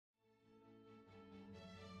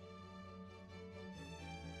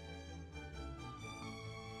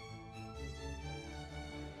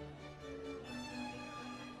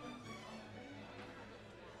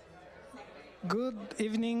Good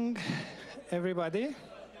evening, everybody.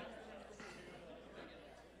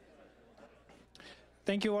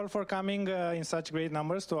 Thank you all for coming in such great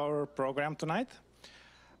numbers to our program tonight.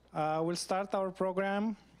 We'll start our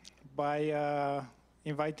program by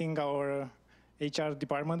inviting our HR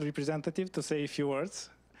department representative to say a few words,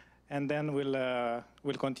 and then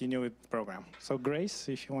we'll continue with the program. So Grace,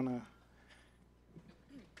 if you want to.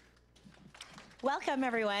 Welcome,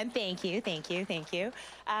 everyone. Thank you, thank you, thank you.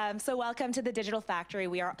 So welcome to the Digital Factory.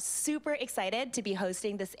 We are super excited to be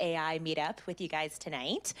hosting this AI meetup with you guys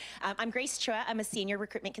tonight. I'm Grace Chua. I'm a senior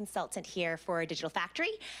recruitment consultant here for Digital Factory,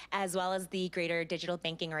 as well as the Greater Digital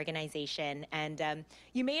Banking Organization. And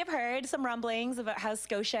you may have heard some rumblings about how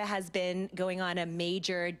Scotia has been going on a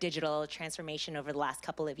major digital transformation over the last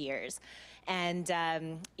couple of years. And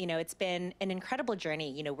you know, it's been an incredible journey.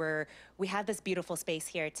 You know, we have this beautiful space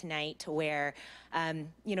here tonight where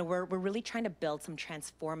you know, we're really trying to build some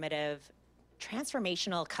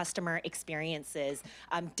transformational customer experiences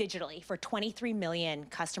digitally for 23 million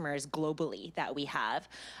customers globally that we have.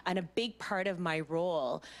 And a big part of my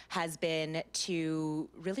role has been to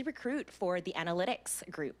really recruit for the analytics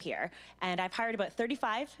group here. And I've hired about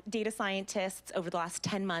 35 data scientists over the last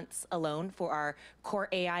 10 months alone for our core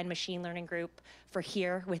AI and machine learning group, for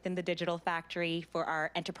here within the Digital Factory, for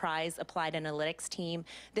our enterprise applied analytics team.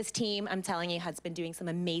 This team, I'm telling you, has been doing some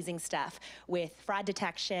amazing stuff with fraud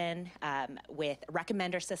detection, with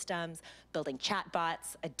recommender systems, building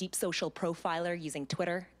chatbots, a deep social profiler using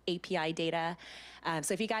Twitter API data.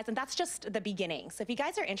 So if you guys, and that's just the beginning. So if you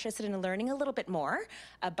guys are interested in learning a little bit more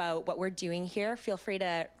about what we're doing here, feel free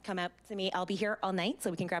to come up to me. I'll be here all night,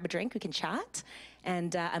 so we can grab a drink, we can chat.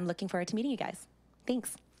 And I'm looking forward to meeting you guys.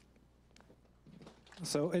 Thanks.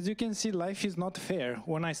 So as you can see, life is not fair.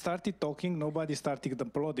 When I started talking, nobody started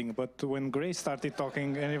applauding. But when Grace started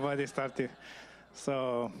talking, everybody started.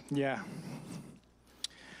 So, yeah.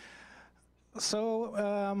 So,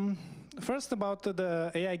 first about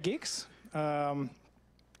the AI Geeks.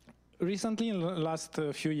 Recently, in the last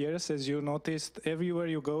few years, as you noticed, everywhere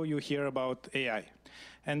you go, you hear about AI.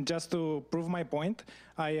 And just to prove my point,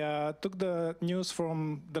 I took the news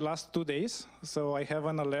from the last 2 days. So I have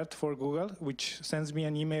an alert for Google, which sends me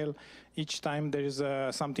an email each time there is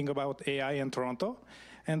something about AI in Toronto.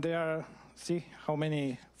 And there are, see how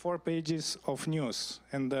many, 4 pages of news.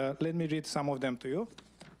 And let me read some of them to you.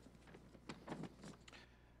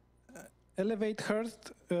 Elevate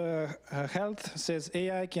Health says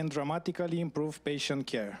AI can dramatically improve patient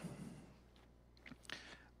care.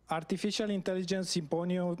 Artificial Intelligence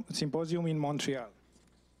Symposium in Montreal.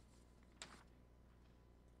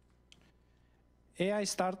 AI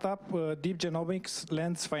startup Deep Genomics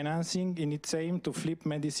lends financing in its aim to flip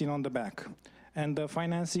medicine on the back. And the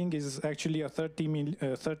financing is actually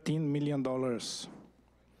 $13 million.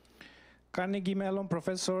 Carnegie Mellon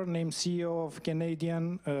professor named CEO of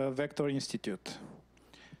Canadian Vector Institute.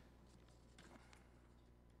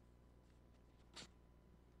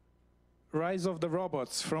 Rise of the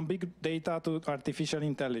robots, from big data to artificial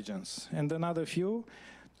intelligence. And another few,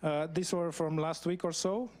 these were from last week or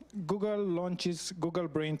so. Google launches Google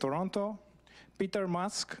Brain Toronto. Peter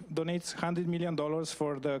Musk donates $100 million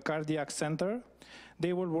for the cardiac center.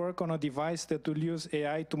 They will work on a device that will use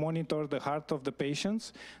AI to monitor the heart of the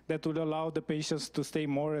patients, that will allow the patients to stay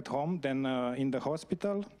more at home than in the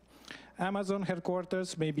hospital. Amazon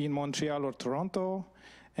headquarters may be in Montreal or Toronto.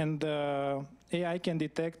 And AI can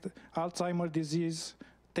detect Alzheimer's disease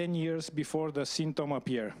 10 years before the symptoms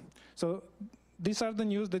appear. So these are the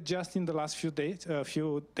news that just in the last few days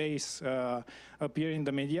appear in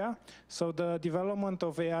the media. So the development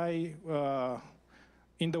of AI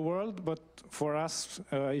in the world, but for us,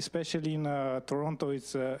 especially in Toronto,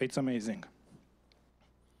 it's amazing.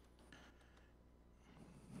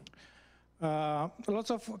 Lots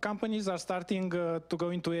of companies are starting to go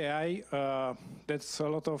into AI. There's a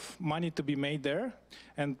lot of money to be made there.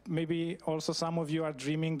 And maybe also some of you are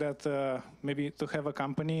dreaming that maybe to have a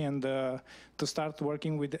company and to start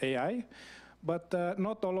working with AI. But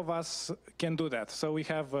not all of us can do that. So we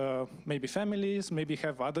have maybe families, maybe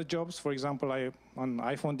have other jobs. For example, I'm an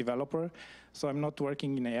iPhone developer, so I'm not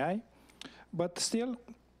working in AI. But still,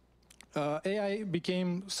 AI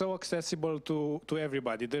became so accessible to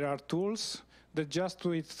everybody. There are tools that just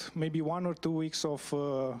with maybe 1 or 2 weeks of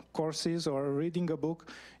courses or reading a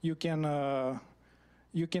book, you can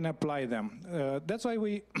apply them. That's why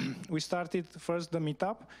we started first the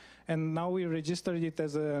meetup, and now we registered it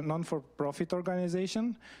as a non-for-profit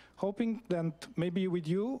organization, hoping that maybe with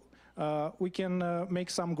you we can make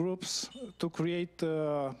some groups to create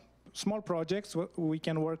small projects. We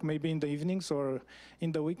can work maybe in the evenings or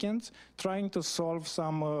in the weekends, trying to solve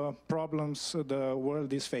some problems the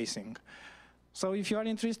world is facing. So if you are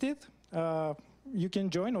interested, you can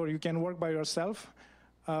join or you can work by yourself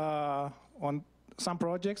on some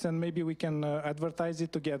projects, and maybe we can advertise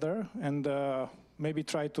it together and maybe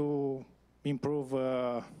try to improve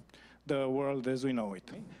the world as we know it.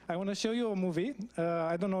 I want to show you a movie.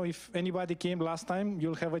 I don't know if anybody came last time.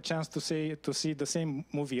 You'll have a chance to see the same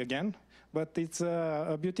movie again. But it's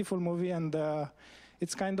a beautiful movie, and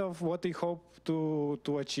it's kind of what we hope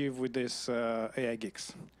to achieve with this AI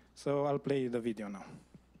Geeks. So I'll play the video now.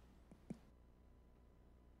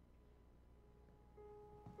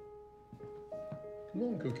 Come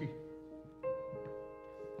on, Cookie.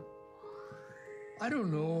 I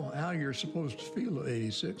don't know how you're supposed to feel at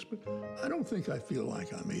 86, but I don't think I feel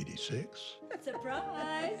like I'm 86.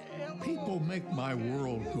 Surprise! People make my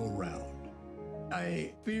world go round.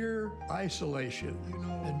 I fear isolation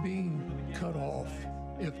and being cut off.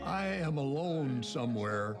 If I am alone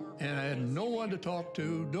somewhere and I had no one to talk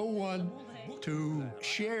to, no one to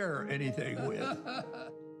share anything with,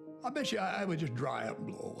 I bet you I would just dry up and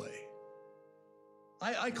blow away.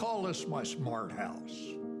 I call this my smart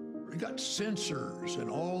house. We got sensors in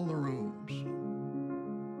all the rooms.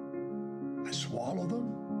 I swallow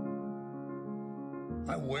them.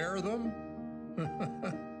 I wear them.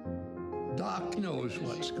 Doc knows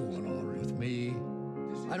what's going on with me.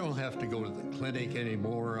 I don't have to go to the clinic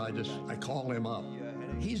anymore. I call him up.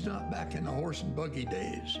 He's not back in the horse and buggy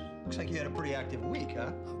days. Looks like you had a pretty active week,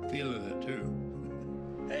 huh? I'm feeling it too.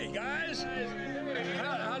 Hey guys,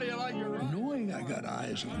 how do you like your ride? Knowing I got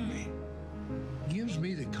eyes on me gives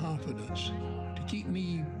me the confidence to keep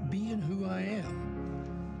me being who I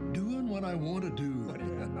am, doing what I want to do.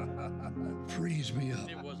 Frees me up.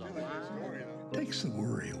 Takes the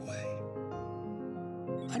worry away.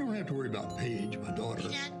 I don't have to worry about Paige, my daughter. Hey,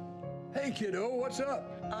 Dad. Hey, kiddo, what's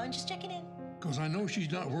up? I'm just checking in. Because I know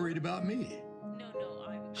she's not worried about me. No,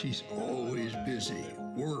 She's always busy,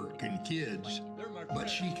 work and kids. But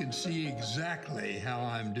she can see exactly how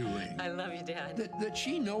I'm doing. I love you, Dad. That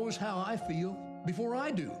she knows how I feel before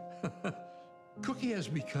I do. Cookie has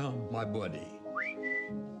become my buddy,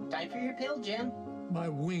 Time for your pill, Jim. my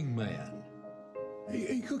wingman.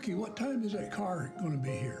 Hey, Cookie, what time is that car going to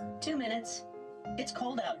be here? 2 minutes. It's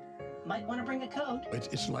cold out. Might want to bring a coat.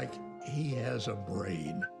 It's like he has a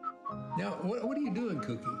brain. Now, what are you doing,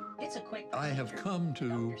 Cookie? It's a quick I have procedure. come to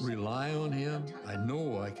Doctors say rely on him. no time. I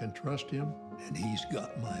know I can trust him, and he's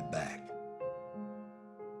got my back.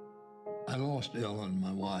 I lost Ellen,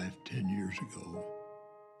 my wife, 10 years ago.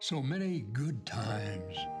 So many good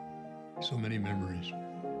times, so many memories.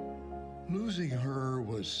 Losing her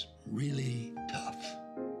was really tough.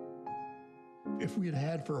 If we had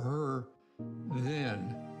had for her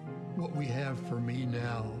then what we have for me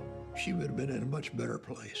now, she would have been in a much better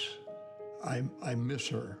place. I miss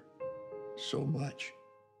her so much.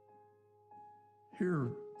 Here,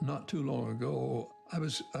 not too long ago, I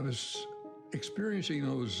was experiencing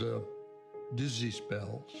those dizzy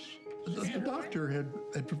spells. The doctor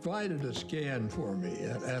had provided a scan for me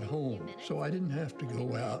at home, so I didn't have to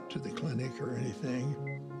go out to the clinic or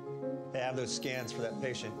anything. They have those scans for that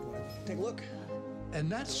patient. You wanna take a look? And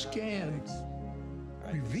that scan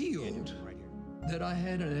revealed that I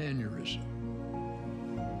had an aneurysm.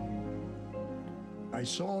 I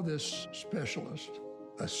saw this specialist,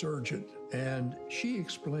 a surgeon, and she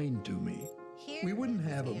explained to me, we wouldn't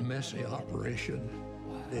have a messy operation.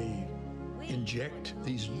 They inject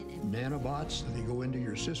these nanobots and they go into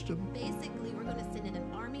your system, Basically, we're going to send in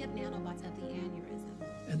an army of nanobots of the aneurysm,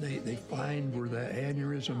 and they find where that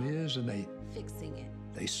aneurysm is and fixing it.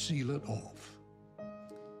 they seal it off.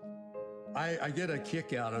 I get a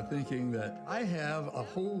kick out of thinking that I have a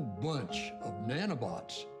whole bunch of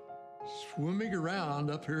nanobots swimming around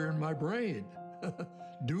up here in my brain,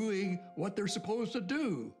 doing what they're supposed to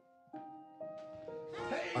do.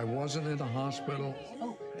 I wasn't in a hospital. I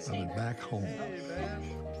was back home.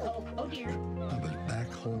 Oh dear. I was back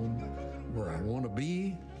home where I want to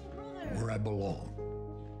be, where I belong.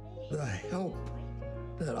 The help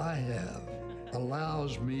that I have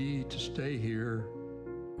allows me to stay here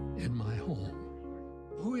in my home.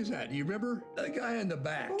 Who is that? Do you remember? The guy in the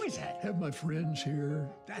back. Who is that? Have my friends here,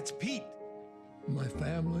 That's Pete. my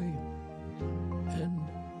family, and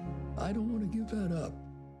I don't want to give that up.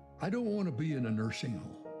 I don't want to be in a nursing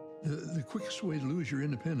home. The quickest way to lose your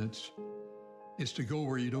independence is to go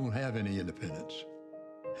where you don't have any independence.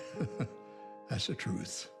 That's the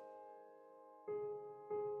truth.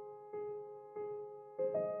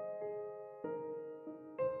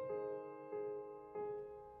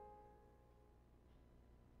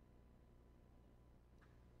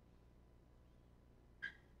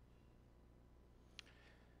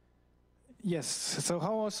 Yes, so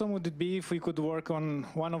how awesome would it be if we could work on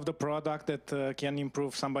one of the products that can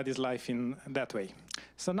improve somebody's life in that way?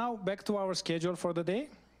 So now back to our schedule for the day.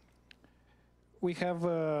 We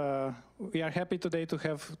are happy today to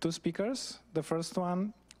have two speakers. The first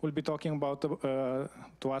one will be talking about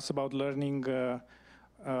to us about learning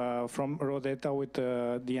from raw data with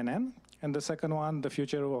DNN. And the second one, the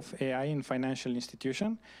future of AI in financial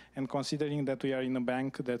institution. And considering that we are in a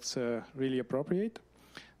bank, that's really appropriate.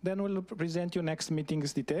 Then we'll present you next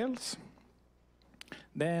meeting's details.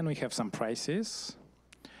 Then we have some prices.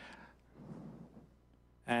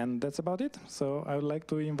 And that's about it. So I would like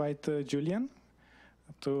to invite Julian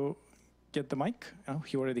to get the mic. Oh,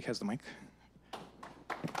 he already has the mic.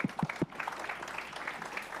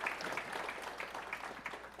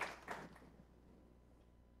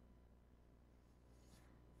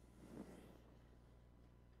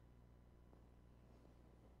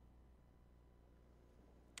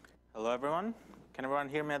 Hello, everyone. Can everyone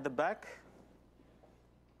hear me at the back?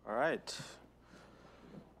 All right.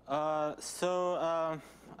 I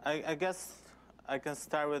guess I can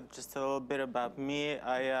start with just a little bit about me.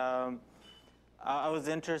 I was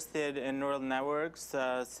interested in neural networks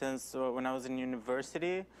since when I was in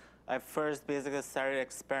university. I first basically started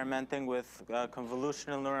experimenting with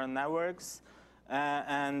convolutional neural networks,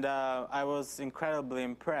 and I was incredibly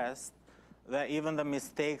impressed that even the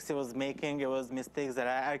mistakes it was making, it was mistakes that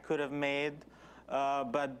I could have made.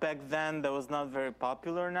 But back then, that was not very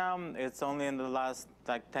popular now. It's only in the last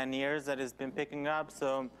 10 years that it's been picking up.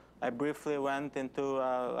 So I briefly went into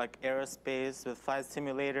aerospace with flight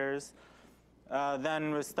simulators.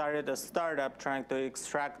 Then we started a startup trying to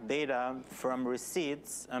extract data from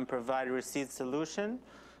receipts and provide receipt solution.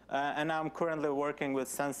 And I'm currently working with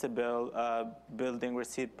Sensible, building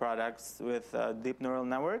receipt products with deep neural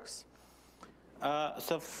networks.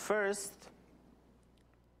 So first,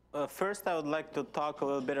 I would like to talk a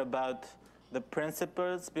little bit about the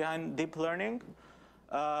principles behind deep learning,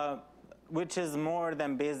 which is more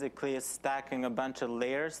than basically stacking a bunch of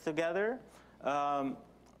layers together. The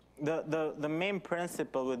main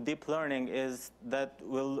principle with deep learning is that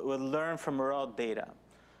we'll learn from raw data.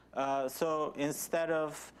 So instead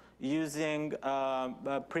of using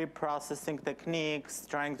pre-processing techniques,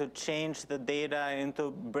 trying to change the data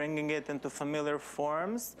into bringing it into familiar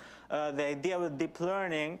forms. The idea with deep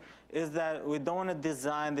learning is that we don't want to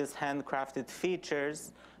design these handcrafted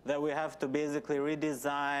features that we have to basically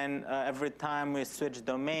redesign every time we switch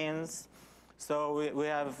domains. So we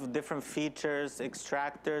have different features,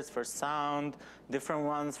 extractors for sound, different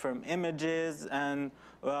ones from images, and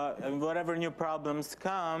whatever new problems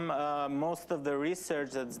come, most of the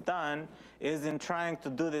research that's done is in trying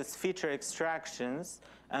to do these feature extractions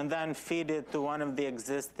and then feed it to one of the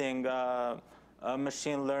existing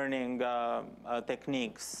machine learning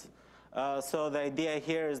techniques. So the idea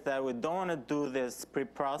here is that we don't want to do this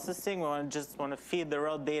pre-processing. We just want to feed the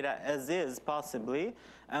raw data as is, possibly,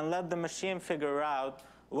 and let the machine figure out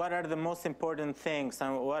what are the most important things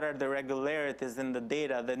and what are the regularities in the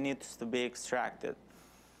data that needs to be extracted.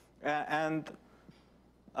 And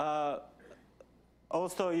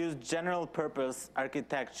also use general purpose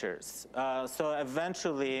architectures. So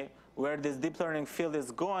eventually, where this deep learning field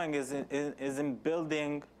is going is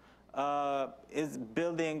building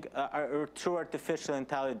true artificial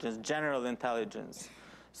intelligence, general intelligence.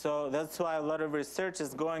 So that's why a lot of research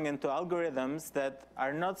is going into algorithms that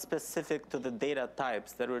are not specific to the data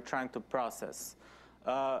types that we're trying to process,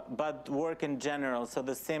 but work in general. So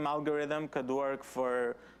the same algorithm could work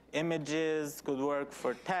for images, could work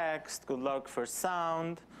for text, could work for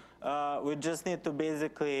sound. We just need to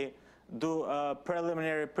basically do a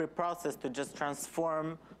preliminary pre-process to just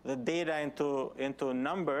transform the data into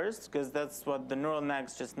numbers, because that's what the neural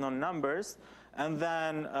nets just know, numbers. And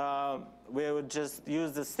then we would just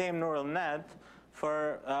use the same neural net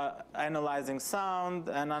for analyzing sound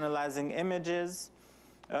and analyzing images.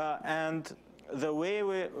 And the way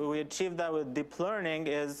we achieve that with deep learning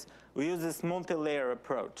is we use this multi-layer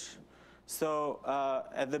approach. So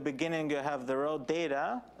at the beginning, you have the raw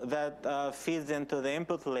data that feeds into the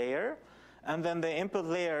input layer. And then the input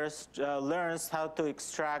layer learns how to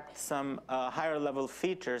extract some higher level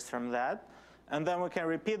features from that. And then we can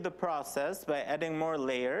repeat the process by adding more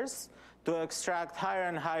layers to extract higher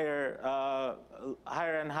and higher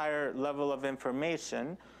level of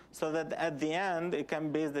information, so that at the end, it can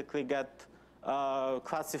basically get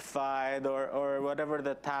classified or whatever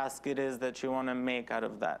the task it is that you want to make out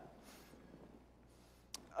of that.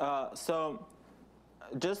 So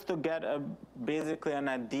just to get basically an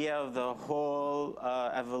idea of the whole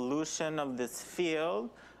evolution of this field,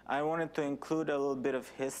 I wanted to include a little bit of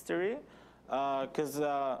history, because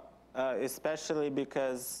especially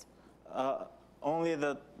because only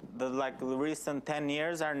the recent 10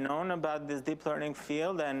 years are known about this deep learning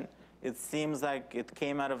field, and it seems like it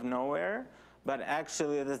came out of nowhere. But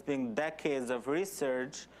actually, there's been decades of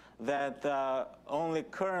research that only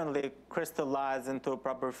currently crystallized into a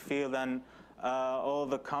proper field, and all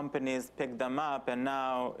the companies pick them up, and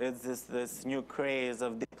now it's this new craze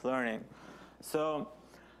of deep learning. So,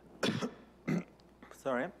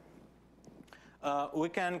 sorry. We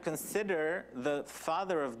can consider the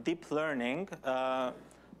father of deep learning,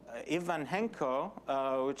 Ivan Henko,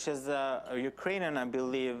 which is a Ukrainian, I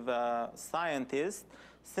believe, scientist.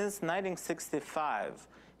 Since 1965,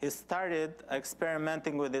 he started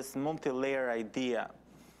experimenting with this multi-layer idea.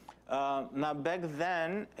 Now, back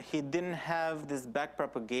then, he didn't have this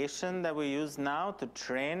backpropagation that we use now to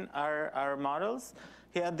train our models.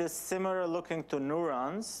 He had this similar looking to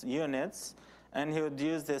neurons units, and he would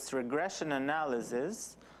use this regression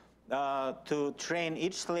analysis to train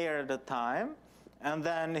each layer at a time. And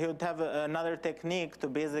then he would have another technique to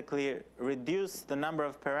basically reduce the number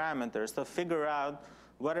of parameters, to figure out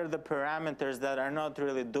what are the parameters that are not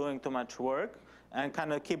really doing too much work, and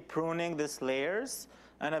kind of keep pruning these layers.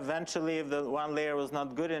 And eventually, if the one layer was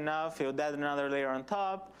not good enough, he would add another layer on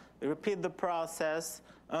top, repeat the process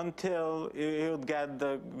until he would get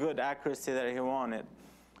the good accuracy that he wanted.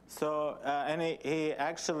 So, and he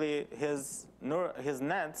actually, his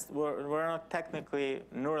nets were not technically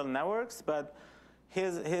neural networks, but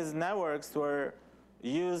his networks were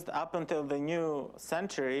used up until the new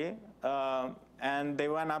century, and they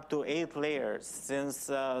went up to 8 layers since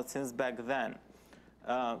back then.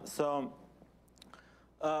 So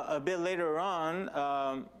a bit later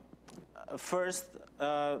on, first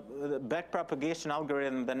the backpropagation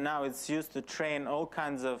algorithm that now it's used to train all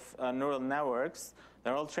kinds of neural networks.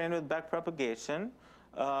 They're all trained with backpropagation,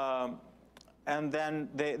 and then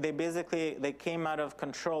they basically came out of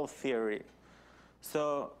control theory.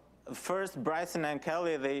 So first, Bryson and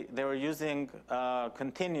Kelly, they were using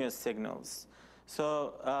continuous signals.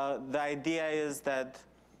 So the idea is that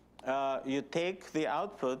you take the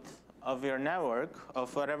output of your network,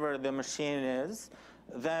 of whatever the machine is,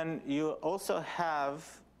 then you also have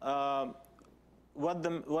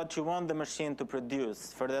what you want the machine to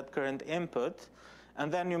produce for that current input,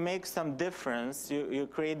 and then you make some difference. You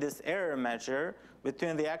create this error measure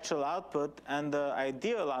between the actual output and the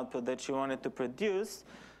ideal output that you want it to produce,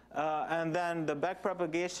 and then the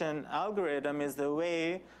backpropagation algorithm is the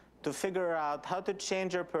way to figure out how to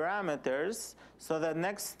change your parameters so that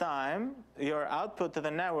next time your output to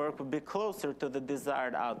the network will be closer to the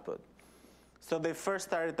desired output. So they first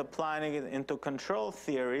started applying it into control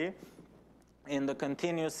theory in the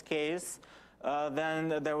continuous case.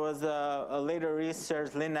 Then there was a later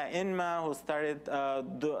research, Linda Inma, who started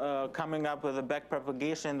coming up with a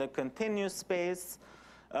backpropagation in the continuous space.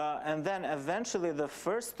 And then eventually the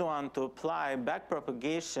first one to apply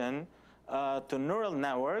backpropagation to neural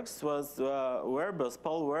networks was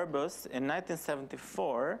Paul Werbus in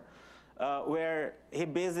 1974, where he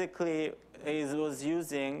basically was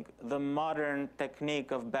using the modern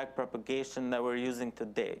technique of backpropagation that we're using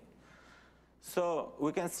today. So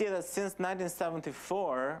we can see that since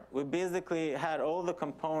 1974, we basically had all the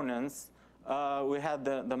components. We had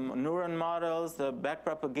the neuron models, the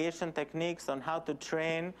backpropagation techniques on how to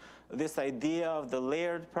train this idea of the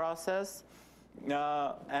layered process.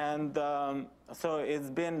 So it's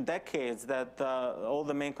been decades that all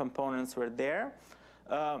the main components were there.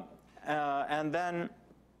 And then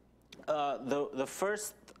the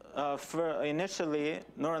first, initially,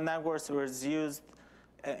 neural networks was used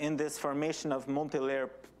in this formation of multi-layer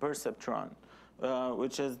perceptron,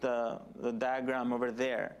 which is the diagram over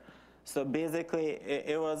there. So basically,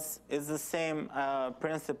 it's the same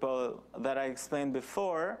principle that I explained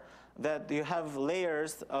before, that you have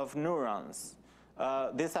layers of neurons.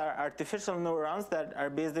 These are artificial neurons that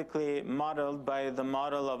are basically modeled by the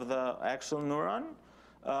model of the actual neuron.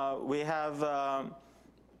 We have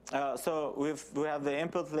we have the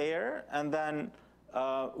input layer, and then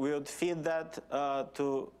we would feed that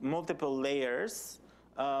to multiple layers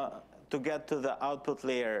to get to the output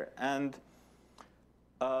layer. And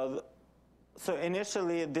so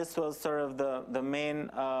initially, this was sort of the main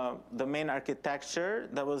architecture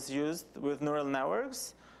that was used with neural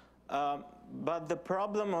networks. But the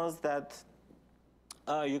problem was that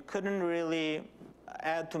you couldn't really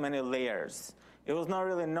add too many layers. It was not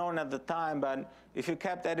really known at the time, but if you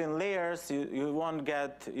kept adding layers, you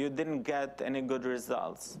didn't get any good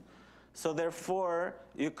results. So therefore,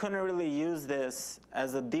 you couldn't really use this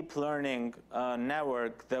as a deep learning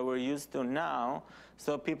network that we're used to now.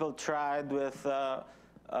 So people tried with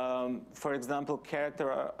for example,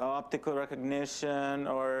 character optical recognition,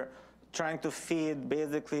 or trying to feed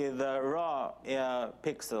basically the raw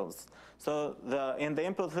pixels. So in the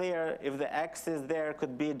input layer, if the X is there,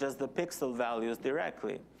 could be just the pixel values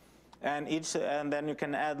directly. And then you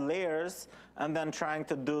can add layers, and then trying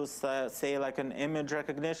to do, say, like an image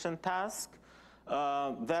recognition task,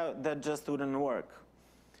 that just wouldn't work.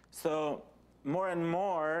 So more and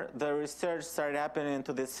more, the research started happening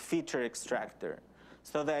into this feature extractor.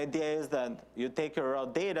 So the idea is that you take your raw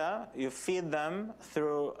data, you feed them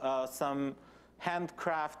through some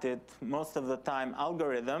handcrafted, most of the time,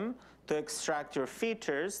 algorithm to extract your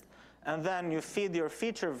features, and then you feed your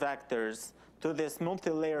feature vectors to this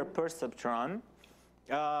multi-layer perceptron,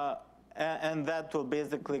 and that will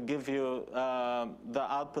basically give you the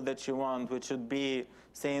output that you want, which would be,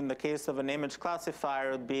 say, in the case of an image classifier,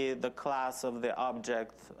 it would be the class of the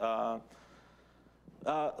object.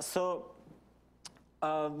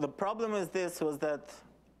 The problem with this was that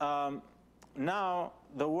now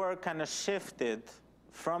the work kind of shifted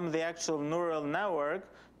from the actual neural network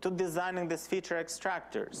to designing these feature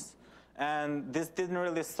extractors. And this didn't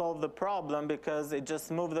really solve the problem because it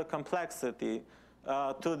just moved the complexity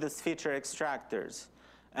to these feature extractors.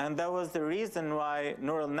 And that was the reason why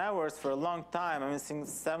neural networks for a long time, I mean,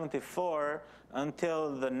 since '74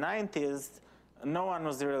 until the '90s, no one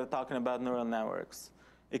was really talking about neural networks.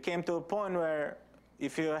 It came to a point where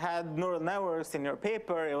if you had neural networks in your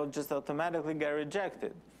paper, it would just automatically get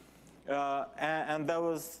rejected. And that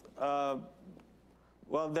was,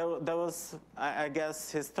 well, there was, I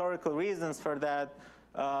guess, historical reasons for that.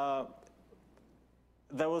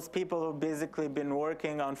 There was people who basically been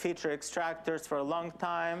working on feature extractors for a long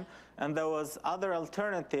time, and there was other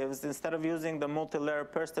alternatives. Instead of using the multi-layer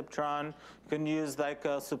perceptron, you can use like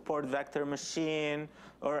a support vector machine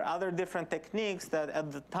or other different techniques that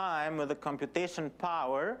at the time with the computation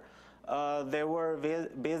power, they were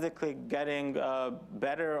basically getting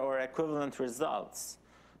better or equivalent results.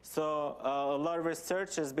 So a lot of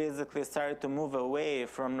researchers basically started to move away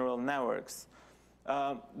from neural networks.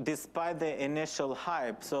 Despite the initial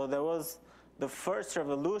hype. So there was the first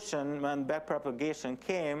revolution when backpropagation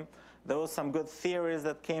came. There was some good theories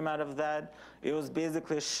that came out of that. It was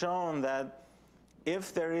basically shown that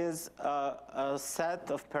if there is a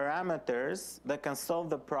set of parameters that can solve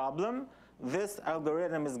the problem, this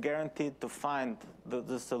algorithm is guaranteed to find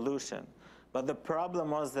the solution. But the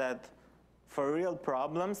problem was that for real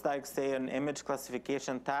problems, like say an image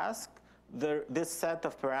classification task, this set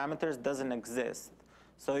of parameters doesn't exist.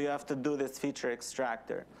 So you have to do this feature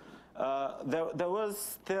extractor. There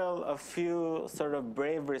was still a few sort of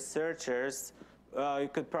brave researchers, you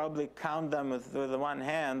could probably count them with one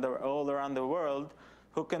hand, or all around the world,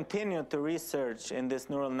 who continued to research in this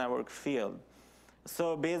neural network field.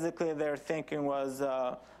 So basically their thinking was,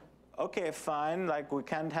 okay, fine, like we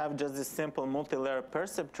can't have just this simple multi-layer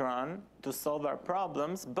perceptron to solve our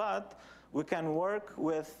problems, but we can work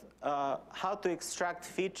with how to extract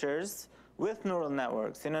features with neural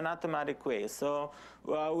networks in an automatic way. So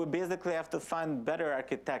we basically have to find better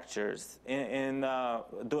architectures in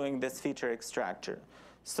doing this feature extractor.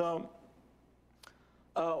 So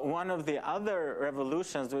one of the other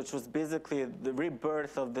revolutions, which was basically the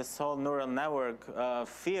rebirth of this whole neural network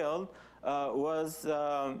field, was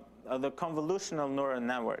the convolutional neural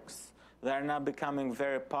networks. They are now becoming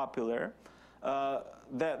very popular.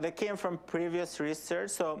 They came from previous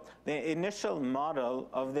research. So the initial model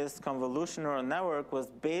of this convolutional neural network was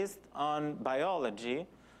based on biology.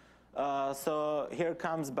 So here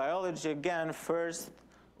comes biology again. First,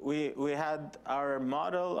 we had our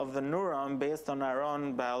model of the neuron based on our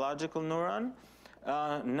own biological neuron.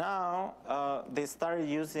 Now they started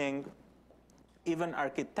using even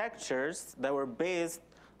architectures that were based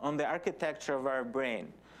on the architecture of our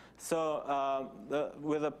brain. So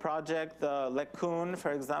with a project, LeCun,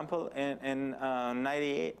 for example, in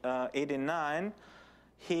 1989,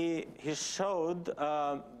 he showed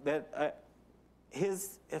that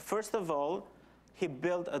first of all, he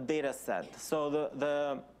built a data set. So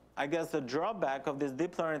I guess the drawback of these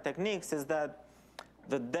deep learning techniques is that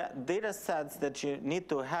the data sets that you need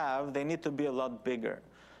to have, they need to be a lot bigger.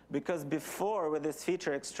 Because before, with this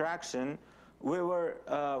feature extraction, we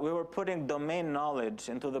were putting domain knowledge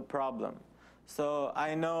into the problem. So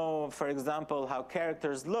I know, for example, how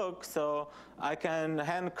characters look, so I can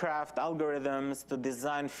handcraft algorithms to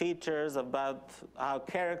design features about how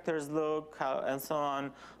characters look, and so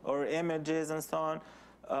on, or images and so on.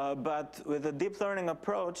 But with a deep learning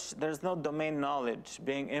approach, there's no domain knowledge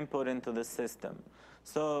being input into the system.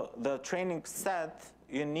 So the training set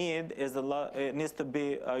you need is it needs to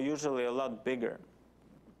be usually a lot bigger.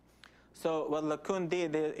 So what LeCun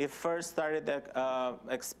did, he first started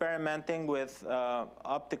experimenting with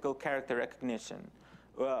optical character recognition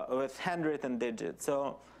with handwritten digits.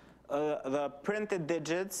 So the printed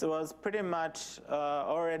digits was pretty much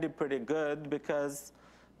already pretty good because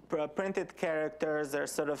printed characters are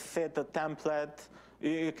sort of fit a template.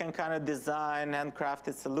 You can kind of design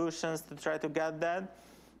handcrafted solutions to try to get that.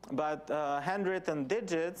 But handwritten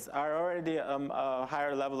digits are already a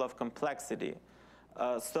higher level of complexity.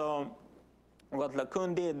 So what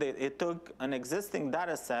LeCun did, it took an existing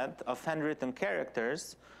data set of handwritten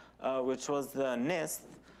characters, which was the NIST,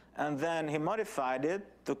 and then he modified it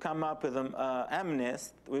to come up with an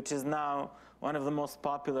MNIST, which is now one of the most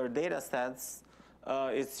popular data sets.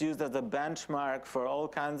 It's used as a benchmark for all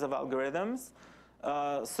kinds of algorithms.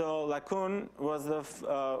 So LeCun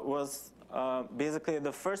was basically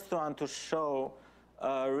the first one to show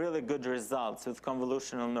really good results with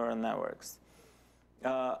convolutional neural networks.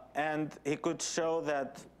 And he could show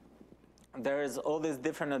that there's all these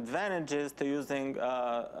different advantages to using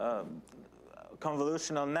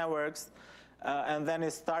convolutional networks, and then he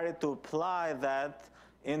started to apply that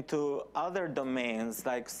into other domains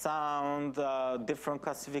like sound, different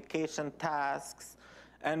classification tasks,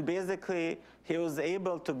 and basically he was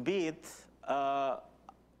able to beat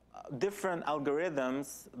different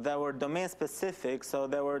algorithms that were domain specific, so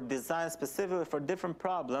they were designed specifically for different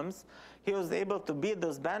problems. He was able to beat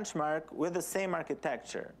those benchmarks with the same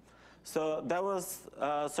architecture. So that was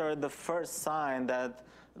sort of the first sign that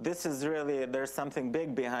this is really, there's something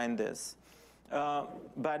big behind this.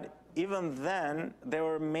 But even then, they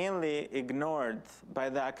were mainly ignored by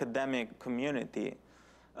the academic community.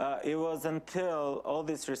 It was until all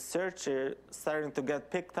these researchers starting to get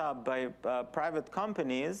picked up by private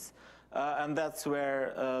companies, and that's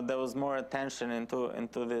where there was more attention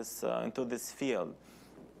into this field.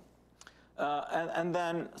 And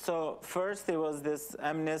then, so first it was this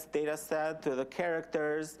MNIST data set to the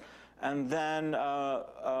characters, and then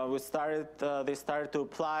they started to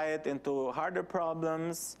apply it into harder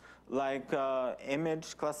problems like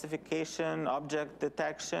image classification, object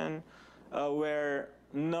detection, where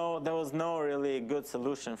there was no really good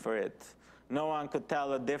solution for it. No one could tell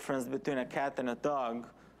the difference between a cat and a dog.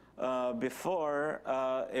 Before,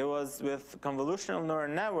 it was with convolutional neural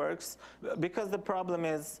networks, because the problem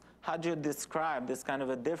is, how do you describe this kind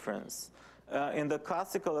of a difference? In the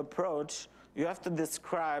classical approach, you have to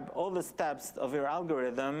describe all the steps of your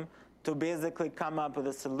algorithm to basically come up with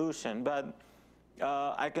a solution. But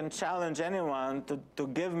I can challenge anyone to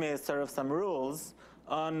give me sort of some rules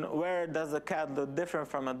on where does a cat look different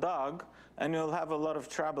from a dog, and you'll have a lot of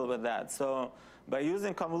trouble with that. So by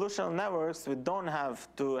using convolutional networks, we don't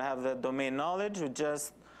have to have the domain knowledge. We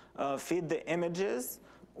just feed the images.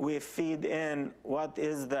 We feed in what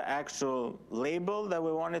is the actual label that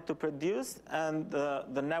we want it to produce, and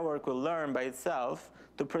the network will learn by itself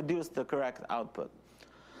to produce the correct output.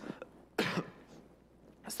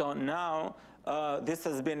 So now this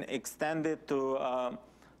has been extended to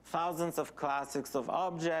thousands of classics of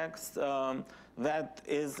objects that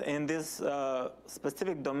is in this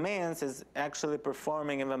specific domains is actually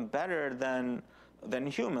performing even better than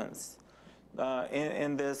humans.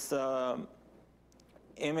 In this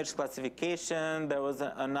image classification, there was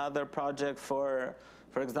another project for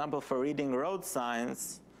example, for reading road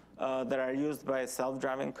signs that are used by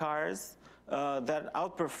self-driving cars that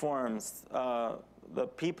outperforms the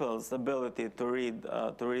people's ability to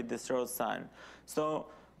read this road sign. So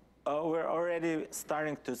we're already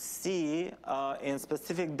starting to see in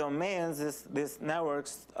specific domains these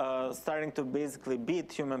networks starting to basically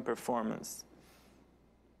beat human performance.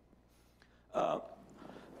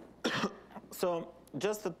 So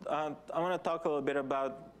just I want to talk a little bit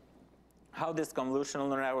about how these convolutional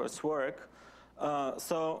neural networks work.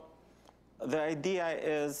 So the idea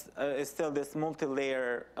is still this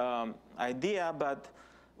multi-layer idea, but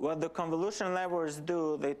what the convolutional networks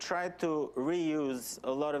do, they try to reuse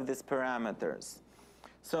a lot of these parameters.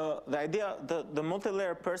 So the idea, the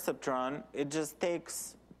multi-layer perceptron, it just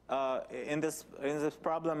takes, in this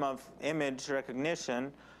problem of image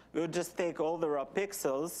recognition, we would just take all the raw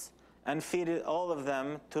pixels and feed it, all of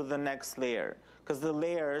them to the next layer, because the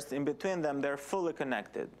layers in between them, they're fully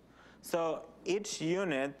connected. So each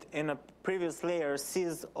unit in a previous layer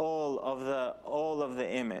sees all of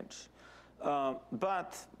the image.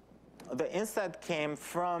 But the insight came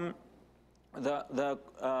from the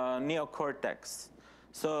neocortex.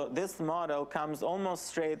 So this model comes almost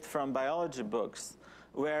straight from biology books.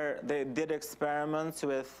 where they did experiments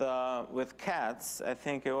with cats, I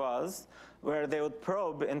think it was, where they would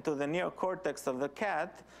probe into the neocortex of the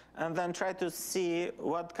cat and then try to see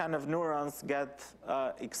what kind of neurons get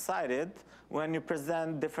excited when you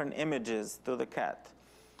present different images to the cat.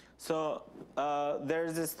 So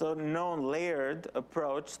there's this known layered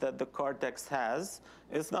approach that the cortex has.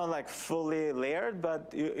 It's not like fully layered,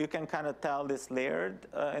 but you can kind of tell this layered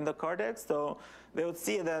in the cortex. So they would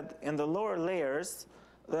see that in the lower layers,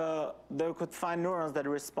 they could find neurons that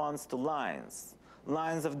respond to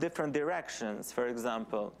lines of different directions, for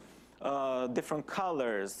example, different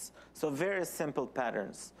colors, so very simple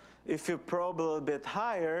patterns. If you probe a little bit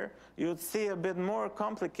higher, you'd see a bit more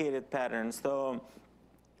complicated patterns. So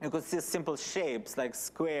you could see simple shapes like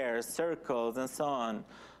squares, circles, and so on.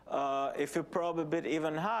 If you probe a bit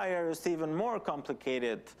even higher, you see even more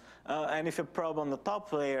complicated. And if you probe on the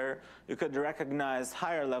top layer, you could recognize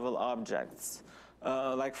higher level objects.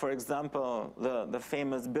 Like, for example, the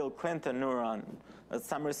famous Bill Clinton neuron.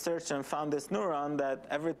 Some researchers found this neuron that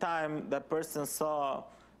every time that person saw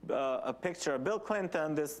a picture of Bill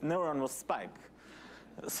Clinton, this neuron will spike.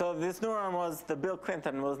 So this neuron was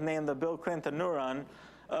named the Bill Clinton neuron,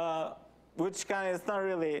 which kind of is not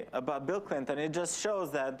really about Bill Clinton. It just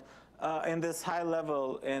shows that in this high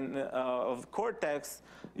level of cortex,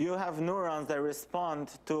 you have neurons that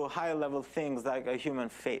respond to high level things like a human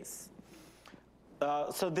face.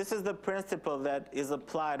 So this is the principle that is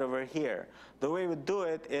applied over here. The way we do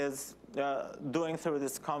it is doing through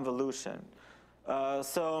this convolution.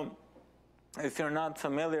 So if you're not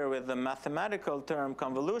familiar with the mathematical term,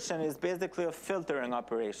 convolution is basically a filtering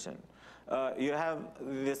operation. You have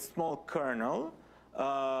this small kernel.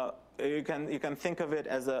 You can think of it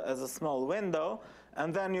as a small window,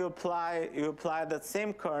 and then you apply that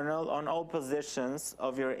same kernel on all positions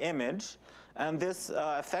of your image, and this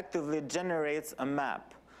effectively generates a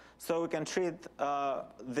map. So we can treat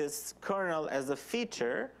this kernel as a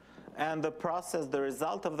feature, and the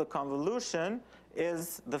result of the convolution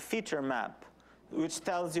is the feature map, which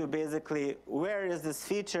tells you basically where is this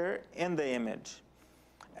feature in the image.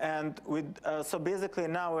 And so basically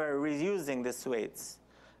now we're reusing these weights.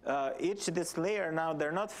 Each of this layer now,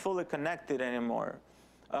 they're not fully connected anymore.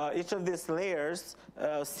 Each of these layers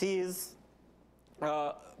sees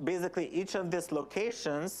basically each of these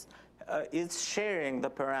locations is sharing the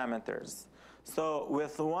parameters. So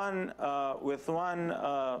with one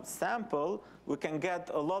sample, we can get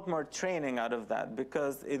a lot more training out of that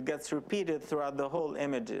because it gets repeated throughout the whole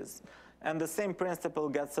images. And the same principle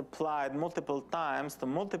gets applied multiple times to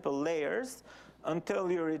multiple layers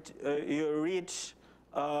until you reach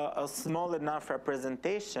a small enough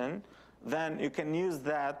representation. Then you can use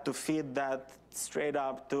that to feed that straight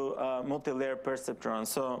up to multi-layer perceptron.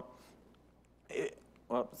 So,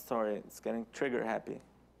 sorry, it's getting trigger happy.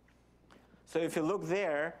 So if you look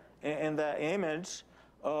there in the image,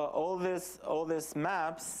 all this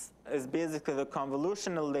maps is basically the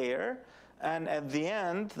convolutional layer. And at the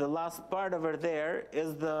end, the last part over there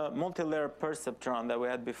is the multi-layer perceptron that we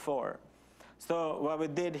had before. So what we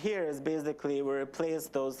did here is basically we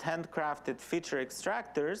replaced those handcrafted feature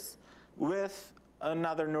extractors with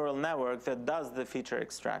another neural network that does the feature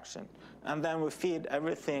extraction. And then we feed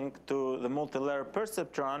everything to the multi-layer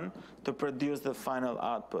perceptron to produce the final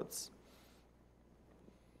outputs.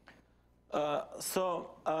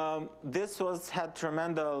 This had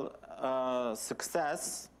tremendous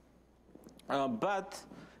success. But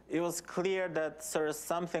it was clear that sort of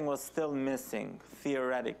something was still missing,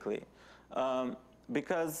 theoretically.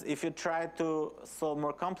 Because if you try to solve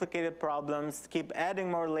more complicated problems, keep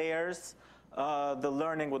adding more layers, the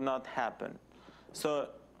learning would not happen. So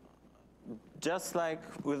just like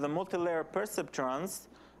with the multi-layer perceptrons,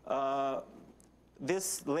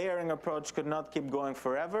 this layering approach could not keep going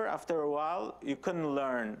forever. After a while, you couldn't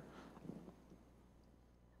learn.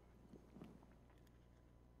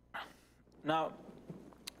 Now,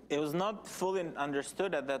 it was not fully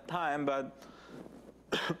understood at that time, but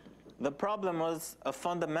the problem was a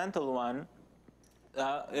fundamental one.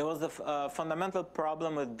 It was a fundamental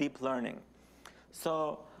problem with deep learning.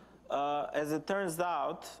 So, as it turns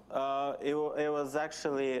out, it was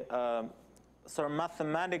actually sort of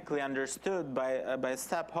mathematically understood by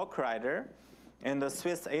Sept in the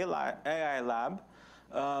Swiss AI lab.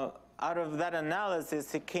 Out of that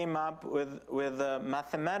analysis, he came up with a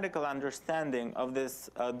mathematical understanding of this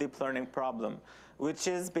deep learning problem, which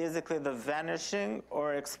is basically the vanishing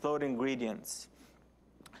or exploding gradients.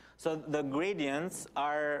 So the gradients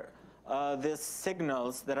are these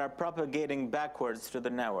signals that are propagating backwards to the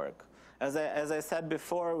network. As I said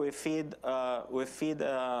before, we feed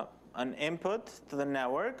an input to the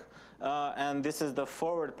network, and this is the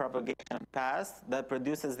forward propagation path that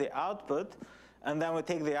produces the output. And then we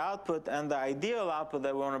take the output and the ideal output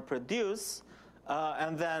that we want to produce,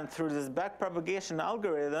 and then through this backpropagation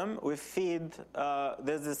algorithm, we feed,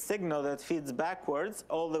 there's a signal that feeds backwards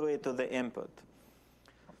all the way to the input.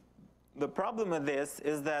 The problem with this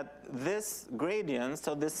is that this gradient,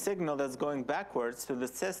 so this signal that's going backwards to the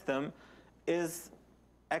system, is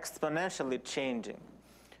exponentially changing.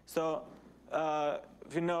 So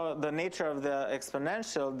if you know the nature of the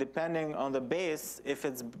exponential, depending on the base, if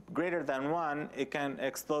it's greater than 1, it can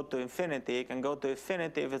explode to infinity. It can go to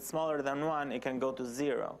infinity. If it's smaller than 1, it can go to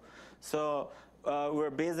 0. So we're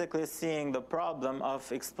basically seeing the problem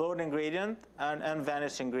of exploding gradient and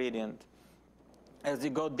vanishing gradient. As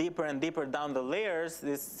you go deeper and deeper down the layers,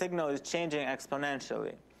 this signal is changing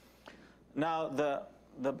exponentially. Now, the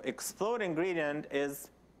exploding gradient is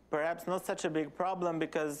perhaps not such a big problem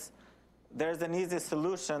because there's an easy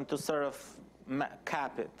solution to sort of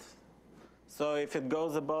cap it. So if it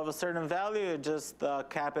goes above a certain value, you just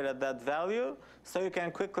cap it at that value, so you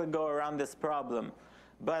can quickly go around this problem.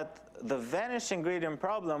 But the vanishing gradient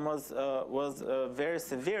problem was a very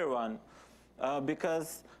severe one,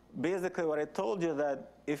 because basically what I told you,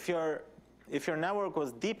 that if your network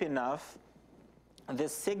was deep enough,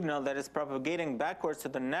 this signal that is propagating backwards to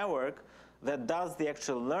the network that does the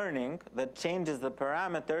actual learning, that changes the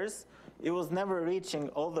parameters, it was never reaching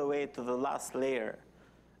all the way to the last layer.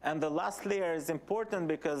 And the last layer is important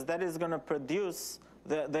because that is going to produce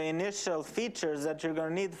the initial features that you're going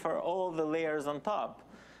to need for all the layers on top.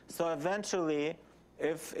 So eventually,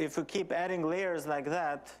 if we keep adding layers like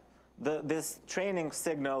that, this training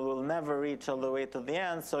signal will never reach all the way to the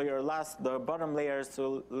end, so the bottom layers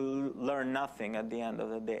will learn nothing at the end of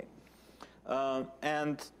the day.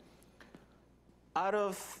 And out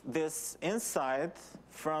of this insight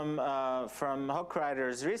from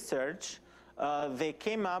Hochreiter's research, they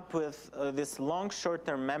came up with these long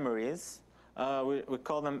short-term memories. We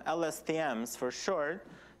call them LSTMs for short,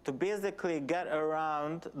 to basically get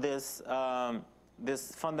around this,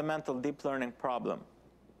 this fundamental deep learning problem.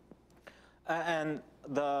 And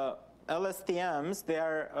the LSTMs, they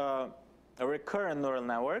are a recurrent neural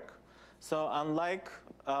network. So unlike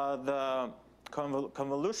the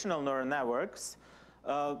convolutional neural networks,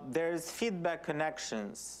 there's feedback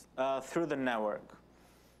connections through the network.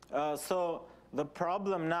 So the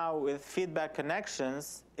problem now with feedback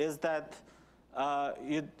connections is that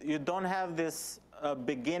you don't have this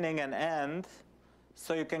beginning and end,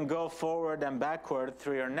 so you can go forward and backward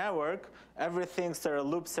through your network. Everything sort of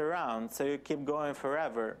loops around, so you keep going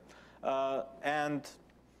forever. And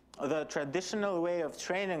the traditional way of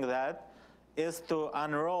training that is to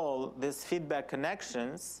unroll these feedback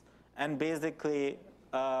connections and basically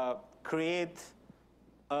create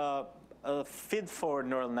a feed-forward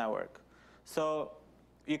neural network. So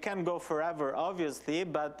you can go forever, obviously,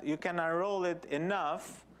 but you can unroll it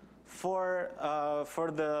enough for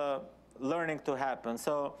the learning to happen.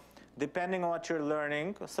 So depending on what you're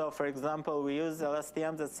learning, so for example, we use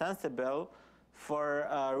LSTMs at Sensible for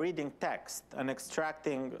reading text and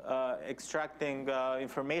extracting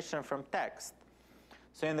information from text.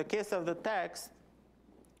 So in the case of the text,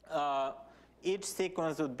 each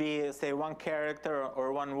sequence would be, say, one character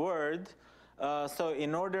or one word. So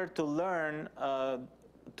in order to learn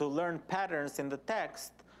patterns in the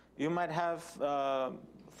text, you might have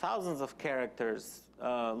thousands of characters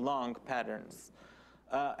long patterns.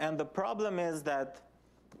 And the problem is that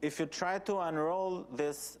if you try to unroll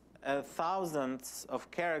this thousands of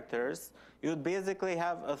characters, you'd basically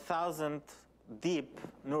have 1,000 deep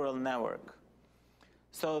neural network.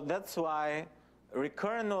 So that's why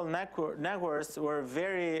recurrent neural networks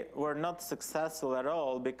were not successful at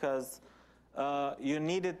all, because you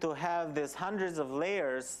needed to have these hundreds of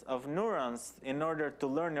layers of neurons in order to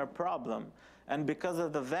learn your problem. And because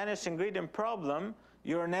of the vanishing gradient problem,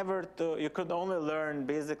 you could only learn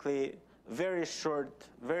basically very short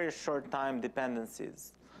time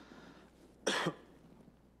dependencies.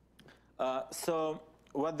 So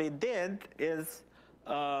what they did is,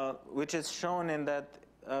 which is shown in that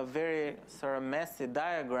very sort of messy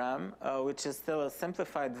diagram, which is still a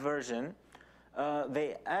simplified version,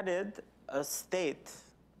 they added a state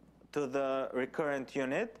to the recurrent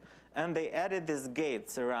unit, and they added these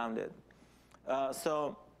gates around it.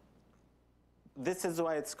 So this is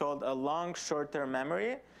why it's called a long short-term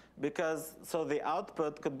memory, because so the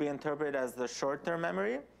output could be interpreted as the short-term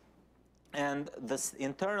memory, and the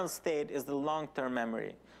internal state is the long-term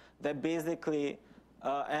memory. That basically,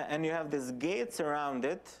 and you have these gates around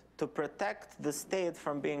it to protect the state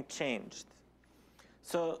from being changed.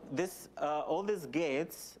 So this, all these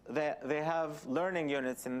gates, they have learning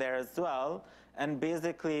units in there as well, and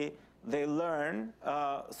basically they learn.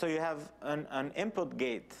 So you have an input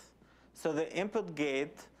gate. So the input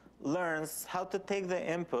gate learns how to take the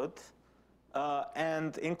input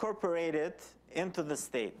and incorporate it into the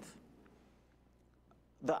state.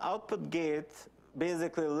 The output gate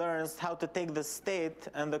basically learns how to take the state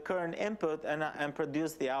and the current input and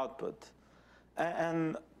produce the output.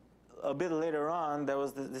 And a bit later on, there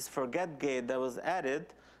was this forget gate that was added,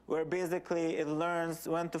 where basically it learns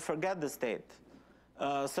when to forget the state.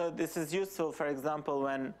 So this is useful, for example,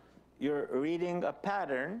 when you're reading a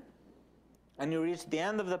pattern and you reach the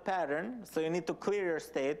end of the pattern, so you need to clear your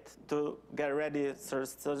state to get ready, so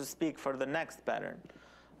to speak, for the next pattern.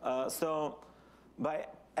 So by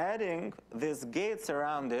adding these gates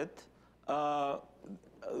around it,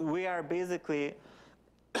 we are basically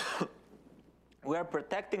we are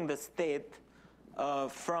protecting the state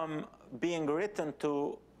from being written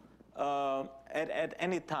to at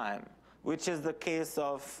any time, which is the case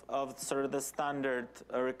of sort of the standard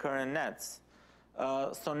recurrent nets.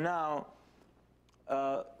 So now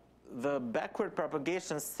the backward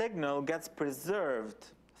propagation signal gets preserved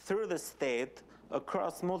through the state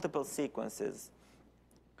across multiple sequences.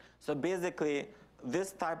 So basically,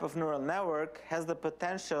 this type of neural network has the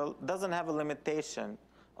potential, doesn't have a limitation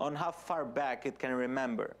on how far back it can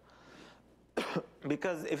remember.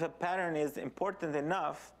 Because if a pattern is important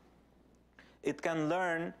enough, it can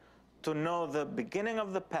learn to know the beginning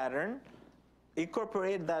of the pattern,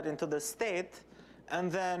 incorporate that into the state,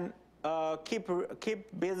 and then keep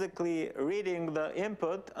basically reading the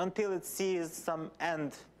input until it sees some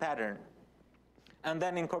end pattern, and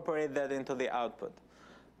then incorporate that into the output.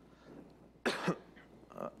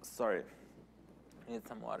 Sorry, I need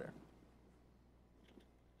some water.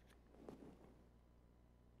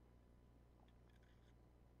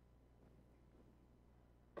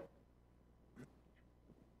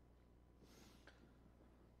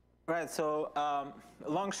 Right, so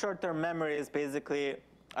long short-term memory is basically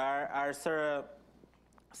are sort of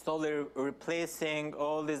slowly replacing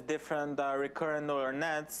all these different recurrent neural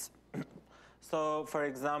nets. So, for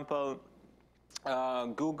example,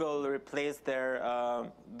 Google replaced the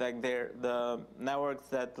networks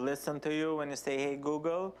that listen to you when you say "Hey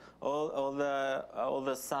Google," all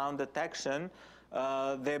the sound detection.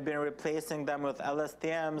 They've been replacing them with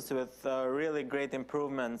LSTMs with really great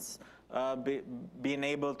improvements, being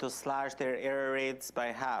able to slash their error rates by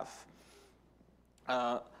half.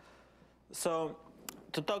 So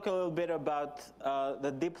to talk a little bit about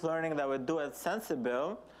the deep learning that we do at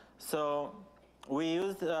Sensible, so we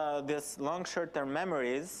use this long short-term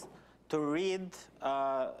memories to read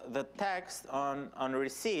the text on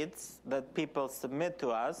receipts that people submit to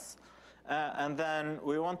us, and then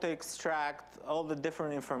we want to extract all the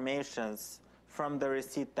different informations from the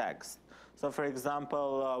receipt text. So for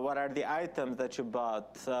example, what are the items that you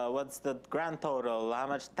bought? What's the grand total? How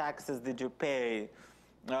much taxes did you pay?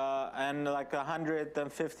 And like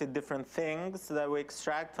 150 different things that we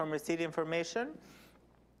extract from receipt information.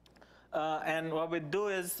 And what we do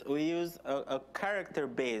is we use a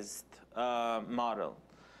character-based model.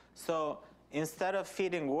 So instead of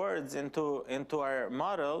feeding words into our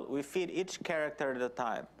model, we feed each character at a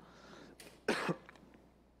time.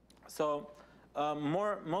 So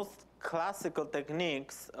most classical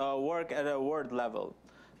techniques work at a word level.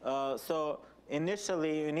 So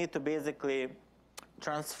initially, you need to basically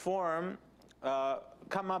transform,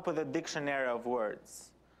 come up with a dictionary of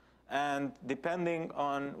words. And depending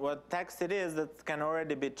on what text it is, that can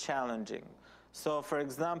already be challenging. So for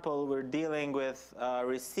example, we're dealing with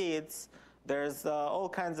receipts. There's all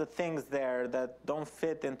kinds of things there that don't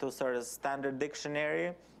fit into sort of standard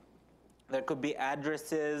dictionary. There could be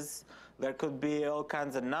addresses. There could be all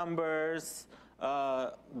kinds of numbers.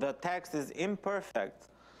 The text is imperfect.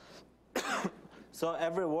 So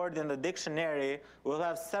every word in the dictionary will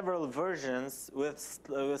have several versions with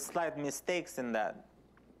slight mistakes in that.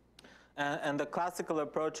 And the classical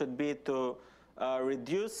approach would be to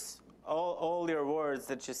reduce all your words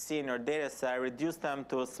that you see in your data set, reduce them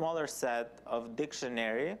to a smaller set of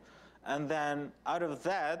dictionary, and then out of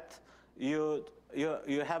that, you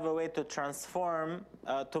have a way to transform,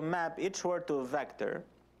 to map each word to a vector,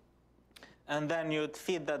 and then you'd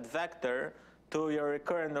feed that vector to your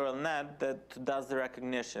recurrent neural net that does the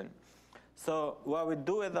recognition. So what we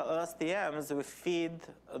do with the LSTMs, we feed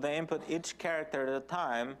the input each character at a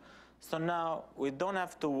time. So now we don't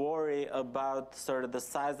have to worry about sort of the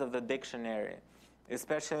size of the dictionary,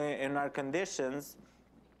 especially in our conditions.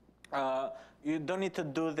 You don't need to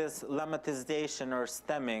do this lemmatization or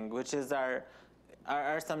stemming, which is our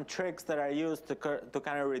are some tricks that are used to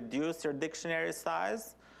kind of reduce your dictionary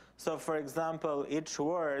size. So, for example, each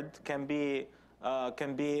word can be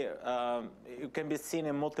seen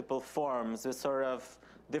in multiple forms with sort of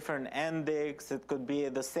different endings. It could be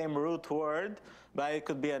the same root word, but it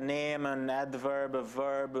could be a name, an adverb, a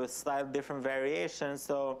verb with slightly different variations.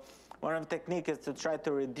 So one of the techniques is to try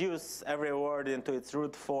to reduce every word into its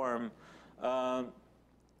root form,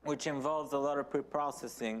 which involves a lot of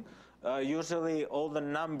pre-processing. Usually all the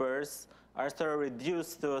numbers are sort of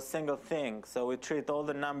reduced to a single thing. So we treat all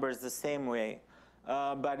the numbers the same way.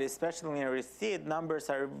 But especially in receipt, numbers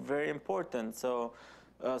are very important. So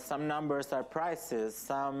some numbers are prices,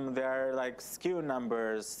 some they're like SKU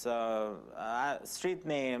numbers, street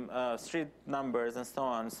numbers, and so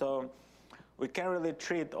on. So we can't really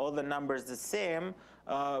treat all the numbers the same.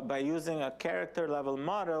 By using a character level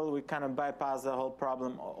model, we kind of bypass the whole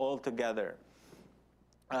problem altogether.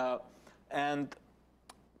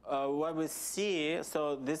 What we see,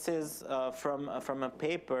 so this is from a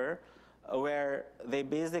paper where they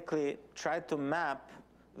basically try to map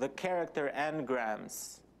the character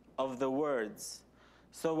n-grams of the words.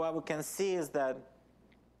 So what we can see is that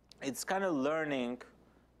it's kind of learning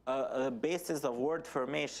the basis of word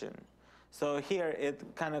formation. So here it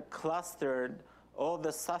kind of clustered all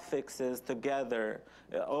the suffixes together,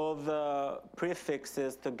 all the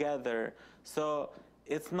prefixes together. So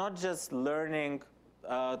it's not just learning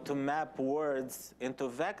to map words into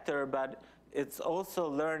vector, but it's also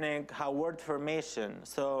learning how word formation.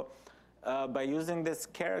 So by using this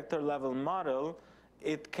character level model,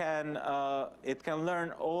 it can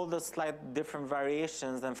learn all the slight different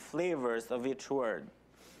variations and flavors of each word.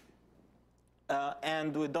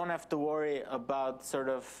 And we don't have to worry about sort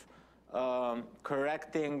of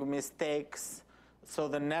correcting mistakes. So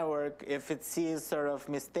the network, if it sees sort of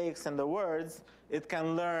mistakes in the words, it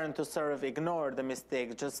can learn to sort of ignore the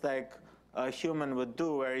mistake, just like a human would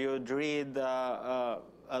do, where you would read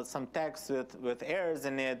some text with errors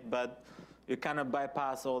in it, but you kind of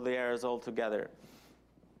bypass all the errors altogether.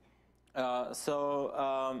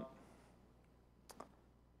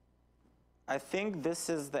 I think this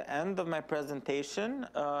is the end of my presentation.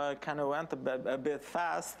 It kind of went a bit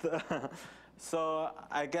fast. So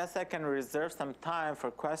I guess I can reserve some time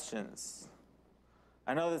for questions.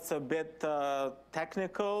 I know it's a bit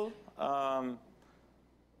technical, so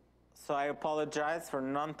I apologize for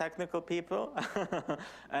non-technical people.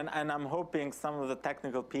 and I'm hoping some of the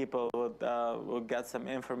technical people would get some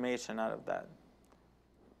information out of that.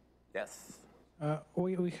 Yes?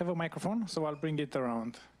 We have a microphone, so I'll bring it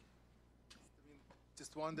around.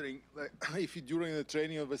 Just wondering, like, if you, during the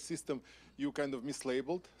training of a system, you kind of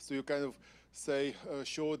mislabeled, so you kind of say,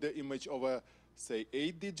 show the image of a, say,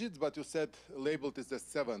 8 digits, but you said labeled is a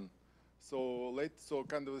 7. So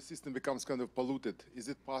kind of the system becomes kind of polluted. Is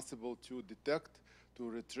it possible to detect, to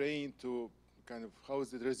retrain, to kind of, how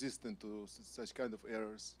is it resistant to such kind of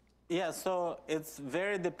errors? Yeah, so it's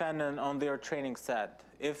very dependent on your training set.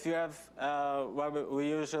 If you have what we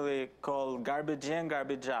usually call garbage in,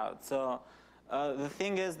 garbage out. So the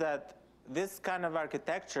thing is that this kind of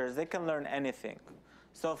architectures, they can learn anything.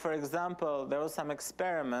 So for example, there were some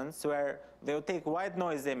experiments where they would take white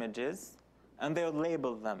noise images and they would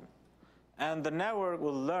label them. And the network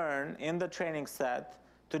will learn in the training set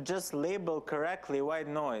to just label correctly white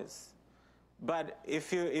noise. But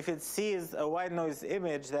if it sees a white noise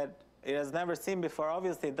image that it has never seen before,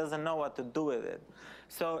 obviously it doesn't know what to do with it.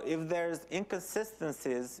 So if there's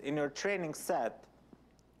inconsistencies in your training set,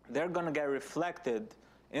 they're going to get reflected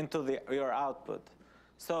into your output.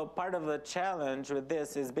 So part of the challenge with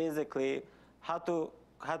this is basically how to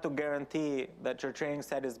guarantee that your training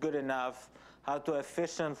set is good enough, how to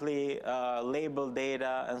efficiently label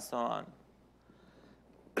data, and so on.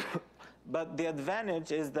 But the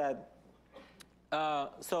advantage is that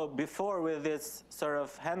so before, with this sort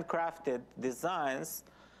of handcrafted designs,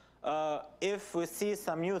 if we see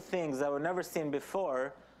some new things that we've never seen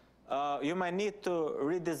before, you might need to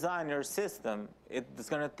redesign your system. It's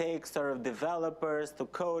going to take sort of developers to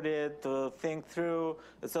code it, to think through.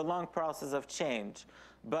 It's a long process of change.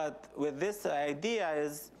 But with this idea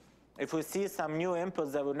is, if we see some new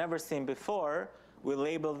inputs that we've never seen before, we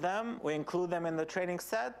label them, we include them in the training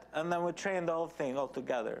set, and then we train the whole thing all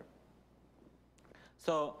together.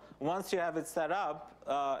 So once you have it set up,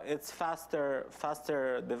 it's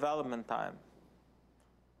faster development time.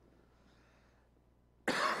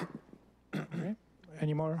 Okay.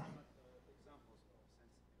 Any more?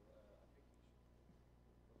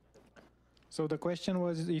 So the question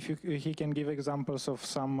was if he can give examples of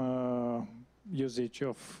some usage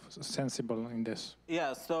of Sensible in this?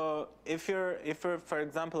 Yeah, so if you're, for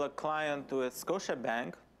example, a client with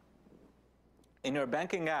Scotiabank, in your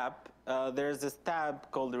banking app, there's this tab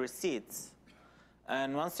called Receipts.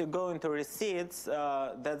 And once you go into Receipts,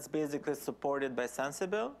 that's basically supported by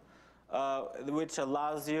Sensible, which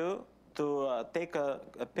allows you to take a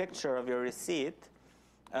picture of your receipt,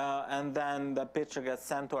 and then the picture gets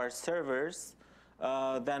sent to our servers.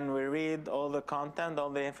 Then we read all the content, all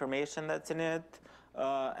the information that's in it,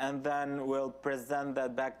 and then we'll present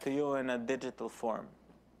that back to you in a digital form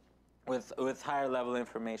with higher level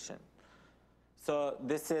information. So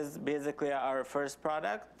this is basically our first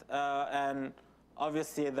product, and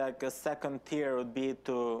obviously like a second tier would be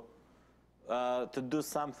to do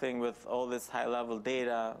something with all this high level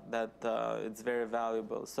data that it's very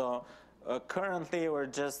valuable. So currently we're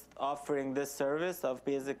just offering this service of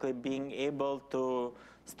basically being able to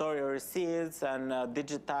store your receipts and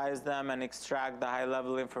digitize them and extract the high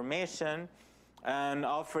level information and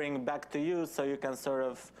offering back to you so you can sort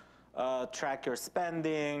of track your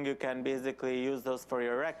spending. You can basically use those for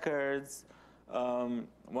your records,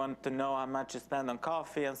 want to know how much you spend on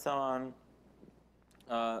coffee and so on,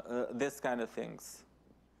 this kind of things.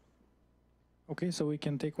 Okay, so we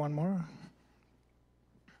can take one more?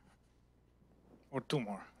 Or two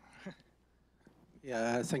more?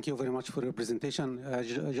 Yeah, thank you very much for your presentation.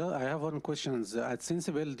 I have one question. At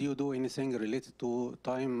Sensible, do you do anything related to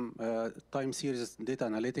time series data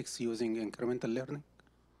analytics using incremental learning?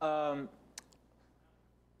 I'm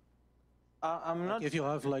not. If you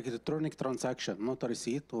have like electronic transaction, not a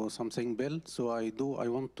receipt or something bill, so I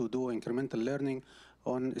want to do incremental learning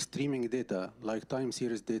on streaming data, like time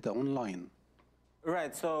series data online.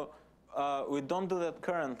 Right. So we don't do that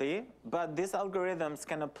currently, but these algorithms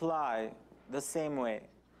can apply the same way.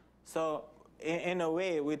 So in a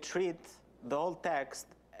way, we treat the whole text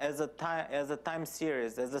as a time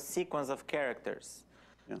series, as a sequence of characters.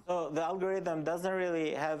 Yeah. So the algorithm doesn't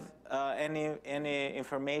really have any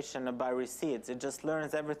information about receipts. It just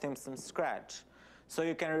learns everything from scratch. So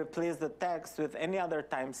you can replace the text with any other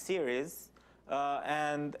time series,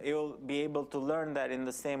 and you'll be able to learn that in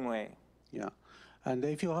the same way. Yeah. And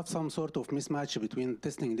if you have some sort of mismatch between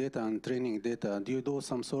testing data and training data, do you do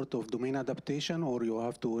some sort of domain adaptation, or you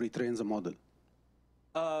have to retrain the model?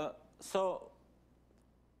 So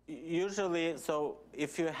usually,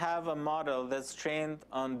 if you have a model that's trained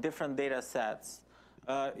on different data sets,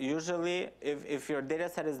 usually if your data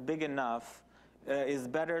set is big enough, it's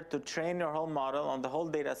better to train your whole model on the whole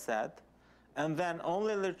data set and then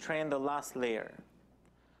only train the last layer.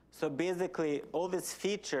 So basically, all these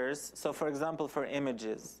features, so for example, for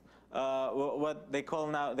images, what they call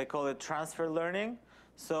now, they call it transfer learning.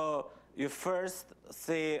 So you first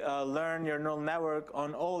learn your neural network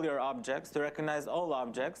on all your objects to recognize all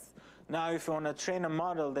objects. Now, if you want to train a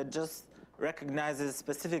model that just recognizes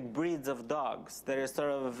specific breeds of dogs that are sort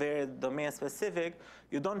of very domain specific,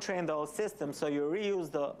 you don't train the whole system, so you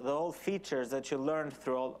reuse the whole features that you learned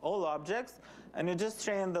through all objects, and you just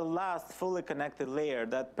train the last fully connected layer,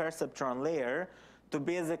 that perceptron layer, to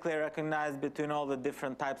basically recognize between all the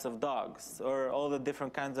different types of dogs or all the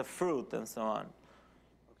different kinds of fruit and so on.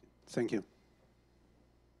 Thank you.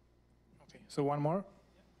 Okay, so one more.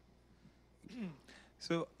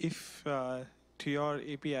 So if to your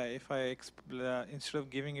API, if I instead of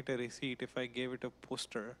giving it a receipt, if I gave it a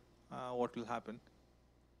poster, what will happen?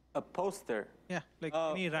 A poster? Yeah, like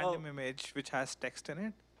any random image which has text in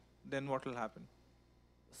it, then what will happen?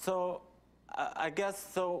 So I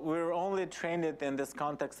guess we're only trained it in this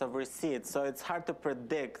context of receipts, so it's hard to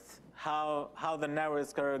predict how the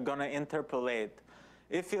networks are going to interpolate.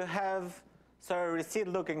 If you have sort of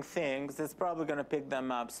receipt-looking things, it's probably going to pick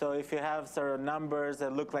them up. So if you have sort of numbers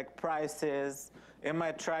that look like prices, it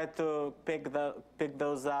might try to pick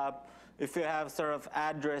those up. If you have sort of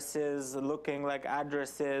addresses looking like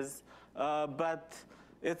addresses, but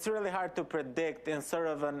it's really hard to predict in sort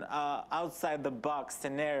of an outside-the-box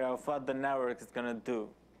scenario of what the network is going to do.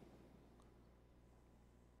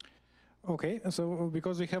 Okay, so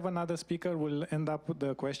because we have another speaker, we'll end up with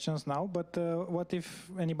the questions now. But what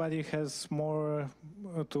if anybody has more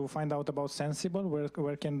to find out about Sensible?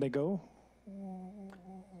 Where can they go?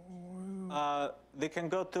 They can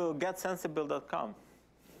go to getsensible.com.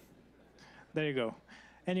 There you go.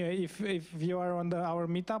 Anyway, if you are on our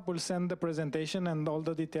meetup, we'll send the presentation and all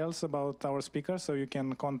the details about our speakers, so you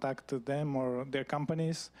can contact them or their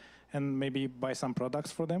companies and maybe buy some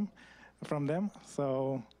products from them.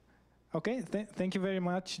 So, okay, thank you very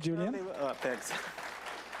much, Julian. Thanks.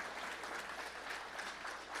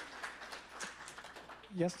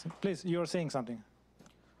 Yes, please, you were saying something.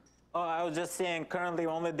 Oh, I was just saying, currently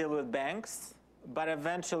we only deal with banks, but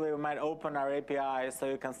eventually we might open our API so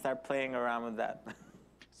you can start playing around with that.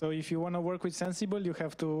 So if you want to work with Sensible, you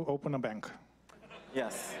have to open a bank.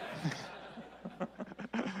 Yes.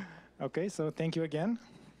 Okay, so thank you again.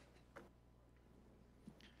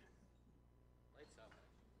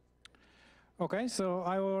 Okay, so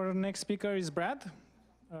our next speaker is Brad.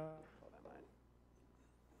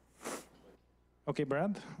 Okay,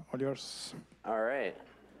 Brad, all yours. All right.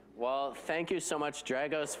 Well, thank you so much,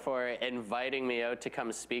 Dragos, for inviting me out to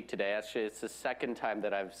come speak today. Actually, it's the second time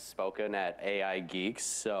that I've spoken at AI Geeks,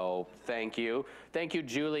 so thank you. Thank you,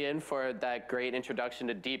 Julian, for that great introduction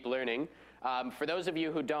to deep learning. For those of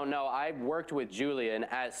you who don't know, I worked with Julian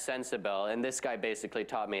at Sensible, and this guy basically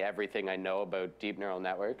taught me everything I know about deep neural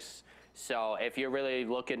networks. So if you're really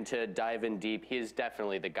looking to dive in deep, he's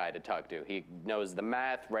definitely the guy to talk to. He knows the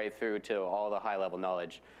math right through to all the high-level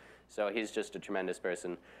knowledge. So he's just a tremendous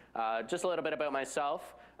person. Just a little bit about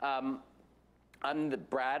myself. I'm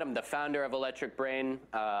Brad. I'm the founder of Electric Brain.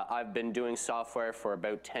 I've been doing software for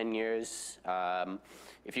about 10 years.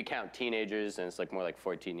 If you count teenagers, then it's like more like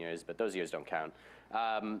 14 years, but those years don't count.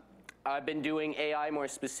 I've been doing AI more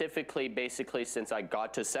specifically, basically, since I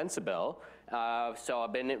got to Sensible. So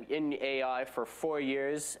I've been in AI for 4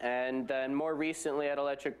 years, and then more recently at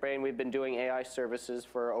Electric Brain, we've been doing AI services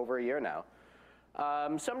for over a year now.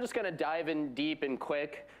 So I'm just going to dive in deep and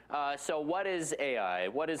quick. So what is AI?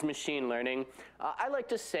 What is machine learning? I like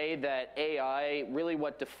to say that AI, really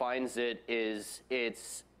what defines it is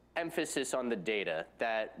its emphasis on the data,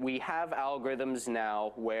 that we have algorithms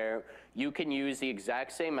now where you can use the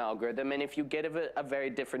exact same algorithm, and if you get a very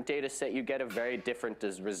different data set, you get a very different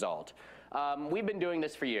result. We've been doing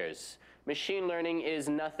this for years. Machine learning is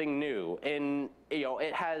nothing new, and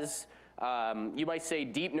it has you might say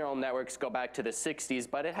deep neural networks go back to the 60s,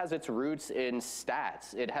 but it has its roots in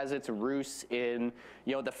stats. It has its roots in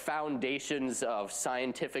the foundations of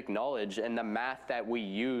scientific knowledge and the math that we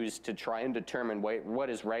use to try and determine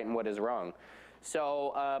what is right and what is wrong.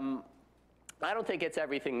 So I don't think it's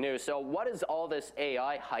everything new. So what is all this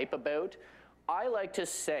AI hype about? I like to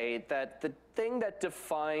say that the thing that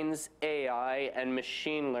defines AI and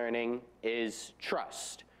machine learning is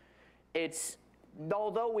trust.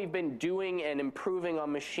 Although we've been doing and improving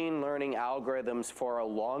on machine learning algorithms for a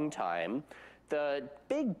long time, the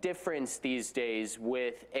big difference these days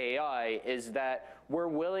with AI is that we're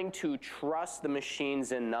willing to trust the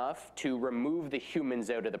machines enough to remove the humans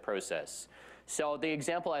out of the process. So the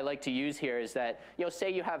example I like to use here is that,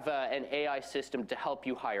 say you have an AI system to help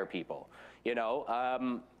you hire people.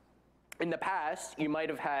 In the past, you might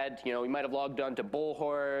have had, you might have logged on to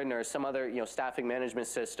Bullhorn or some other, staffing management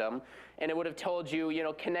system, and it would have told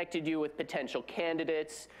you, connected you with potential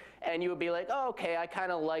candidates, and you would be like, oh, okay, I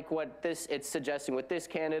kind of like what it's suggesting with this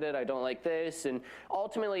candidate, I don't like this, and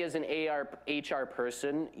ultimately as an HR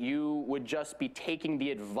person, you would just be taking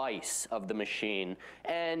the advice of the machine,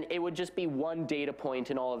 and it would just be one data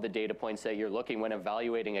point in all of the data points that you're looking when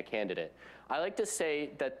evaluating a candidate. I like to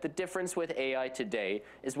say that the difference with AI today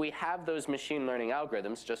is we have those machine learning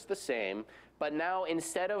algorithms just the same, but now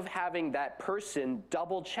instead of having that person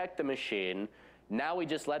double check the machine, now we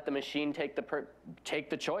just let the machine take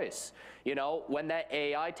the choice. When that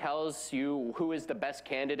AI tells you who is the best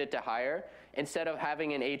candidate to hire, instead of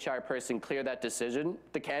having an HR person clear that decision,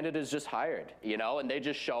 the candidate is just hired, and they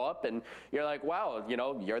just show up, and you're like, wow,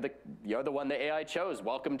 you're the one the AI chose.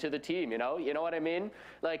 Welcome to the team, you know what I mean?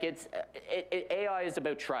 Like AI is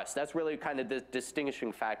about trust. That's really kind of the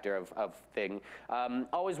distinguishing factor of thing.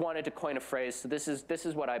 Always wanted to coin a phrase. So this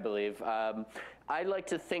is what I believe. I like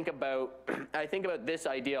to think about, this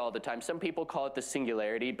idea all the time. Some people call it the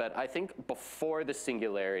singularity, but I think before the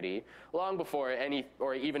singularity, long before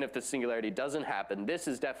or even if the singularity doesn't happen, this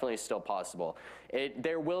is definitely still possible.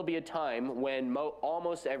 There will be a time when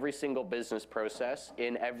almost every single business process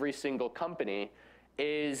in every single company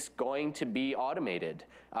is going to be automated,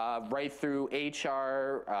 right through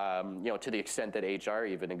HR, to the extent that HR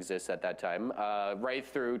even exists at that time, right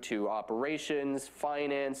through to operations,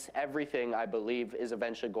 finance, everything I believe is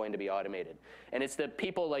eventually going to be automated. And it's the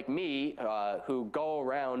people like me who go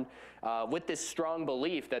around with this strong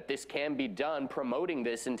belief that this can be done, promoting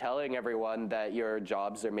this and telling everyone that your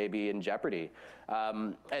jobs are maybe in jeopardy.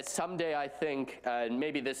 Someday I think,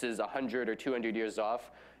 maybe this is 100 or 200 years off,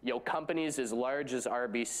 companies as large as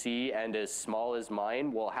RBC and as small as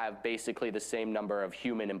mine will have basically the same number of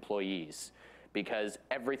human employees because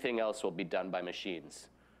everything else will be done by machines.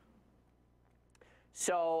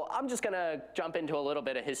 So I'm just going to jump into a little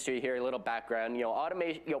bit of history here, a little background.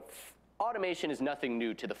 Automation is nothing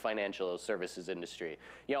new to the financial services industry.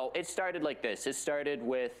 It started like this. It started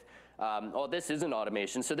with Oh, this isn't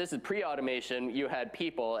automation. So this is pre-automation. You had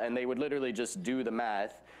people, and they would literally just do the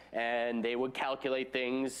math, and they would calculate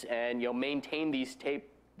things, and maintain these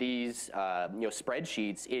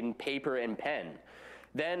spreadsheets in paper and pen.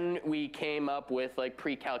 Then we came up with like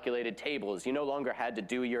pre-calculated tables. You no longer had to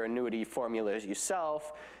do your annuity formulas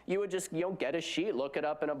yourself. You would just get a sheet, look it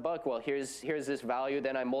up in a book. Well, here's this value,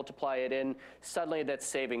 then I multiply it in. Suddenly that's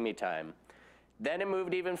saving me time. Then it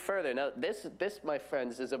moved even further. Now this, my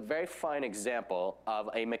friends, is a very fine example of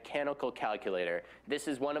a mechanical calculator. This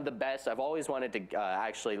is one of the best. I've always wanted to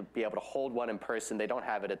actually be able to hold one in person. They don't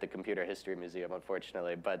have it at the Computer History Museum,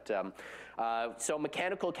 unfortunately. But so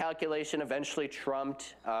mechanical calculation eventually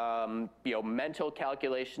trumped mental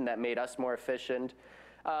calculation that made us more efficient.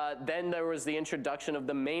 Then there was the introduction of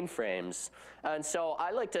the mainframes. And so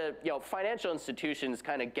I like to, financial institutions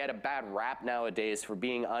kind of get a bad rap nowadays for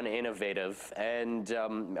being uninnovative. And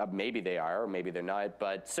maybe they are, or maybe they're not.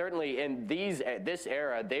 But certainly in this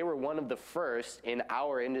era, they were one of the first in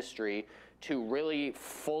our industry to really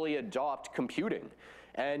fully adopt computing.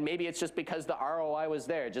 And maybe it's just because the ROI was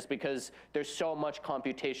there, just because there's so much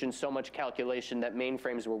computation, so much calculation that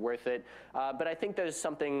mainframes were worth it. But I think there's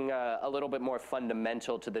something a little bit more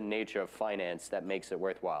fundamental to the nature of finance that makes it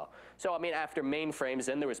worthwhile. So I mean, after mainframes,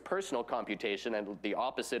 then there was personal computation and the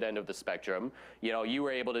opposite end of the spectrum. You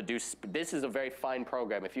were able to do, this is a very fine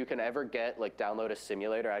program. If you can ever download a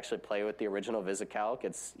simulator, actually play with the original VisiCalc,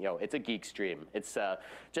 it's a Geeks dream. It's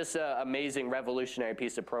just an amazing, revolutionary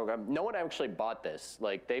piece of program. No one actually bought this.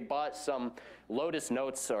 Like, they bought some Lotus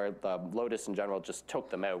Notes, or Lotus in general just took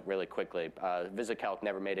them out really quickly. VisiCalc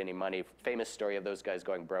never made any money. Famous story of those guys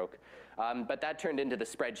going broke. But that turned into the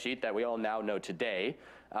spreadsheet that we all now know today.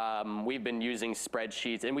 We've been using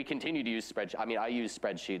spreadsheets, and we continue to use spreadsheets. I mean, I use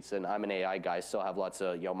spreadsheets, and I'm an AI guy, still have lots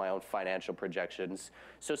of my own financial projections.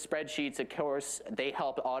 So spreadsheets, of course, they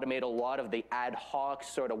help automate a lot of the ad hoc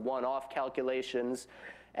sort of one-off calculations.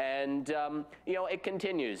 And it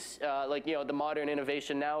continues. The modern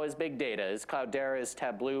innovation now is big data, is Cloudera, is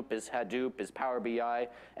Tableau, is Hadoop, is Power BI,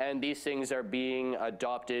 and these things are being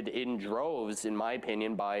adopted in droves, in my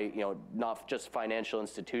opinion, by not just financial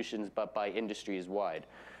institutions, but by industries wide.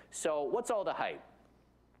 So what's all the hype?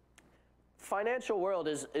 Financial world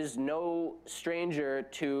is no stranger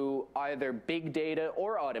to either big data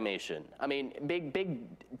or automation. I mean, big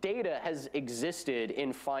data has existed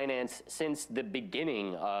in finance since the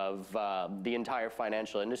beginning of the entire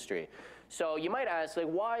financial industry. So you might ask, like,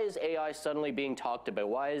 why is AI suddenly being talked about?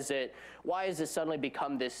 Why is it suddenly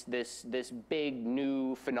become this big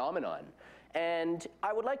new phenomenon? And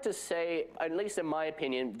I would like to say, at least in my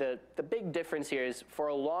opinion, the big difference here is, for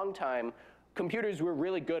a long time, computers were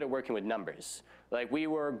really good at working with numbers. Like, we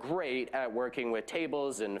were great at working with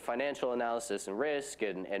tables and financial analysis and risk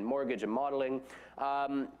and mortgage and modeling.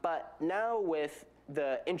 But now with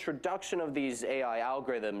the introduction of these AI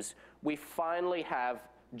algorithms, we finally have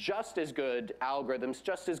just as good algorithms,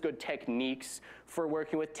 just as good techniques for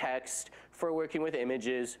working with text, for working with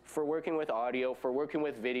images, for working with audio, for working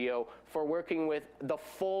with video, for working with the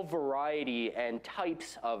full variety and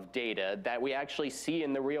types of data that we actually see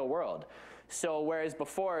in the real world. So whereas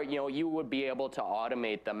before, you would be able to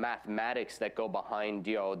automate the mathematics that go behind,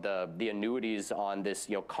 the annuities on this,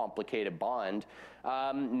 complicated bond,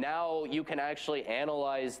 now you can actually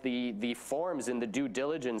analyze the forms and the due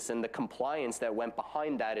diligence and the compliance that went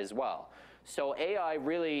behind that as well. So AI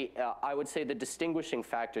really, I would say the distinguishing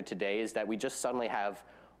factor today is that we just suddenly have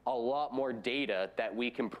a lot more data that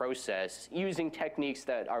we can process using techniques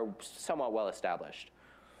that are somewhat well established.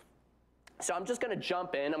 So I'm just going to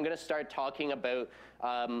jump in. I'm going to start talking about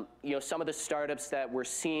some of the startups that we're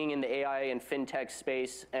seeing in the AI and fintech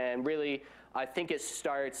space. And really, I think it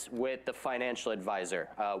starts with the financial advisor.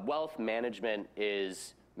 Wealth management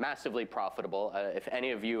is massively profitable. If any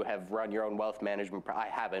of you have run your own wealth management, I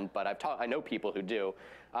haven't, but I know people who do.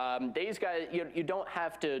 These guys, you don't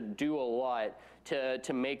have to do a lot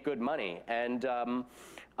to make good money. And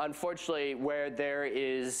unfortunately, where there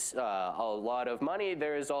is a lot of money,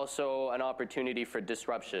 there is also an opportunity for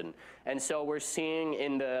disruption. And so we're seeing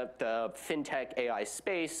in the fintech AI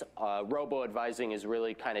space, robo-advising is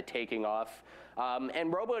really kind of taking off.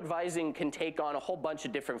 And robo-advising can take on a whole bunch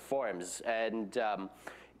of different forms. And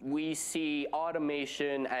we see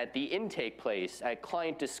automation at the intake place, at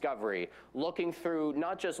client discovery, looking through,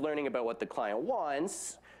 not just learning about what the client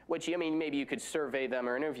wants, which, I mean, maybe you could survey them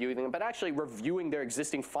or interview them, but actually reviewing their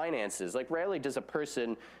existing finances. Like, rarely does a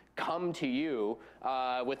person come to you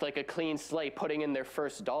with like a clean slate, putting in their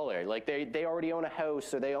first dollar. Like they already own a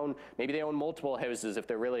house, or maybe they own multiple houses if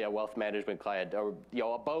they're really a wealth management client, or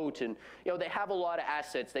a boat, and they have a lot of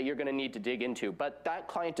assets that you're going to need to dig into. But that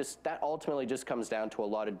client that ultimately just comes down to a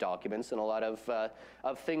lot of documents and a lot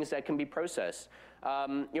of things that can be processed.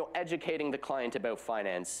 Educating the client about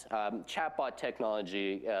finance. Chatbot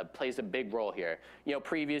technology plays a big role here.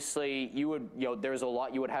 Previously there's a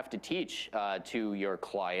lot you would have to teach to your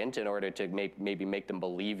client in order to maybe make them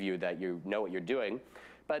believe you that you know what you're doing.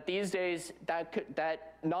 But these days,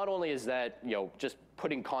 that not only is that just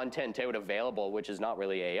putting content out available, which is not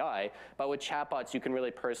really AI, but with chatbots you can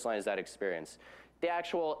really personalize that experience. The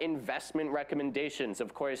actual investment recommendations,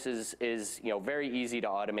 of course, is very easy to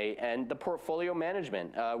automate, and the portfolio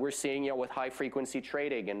management we're seeing with high frequency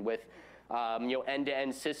trading and with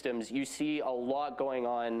end-to-end systems, you see a lot going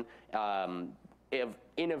on of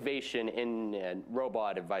innovation in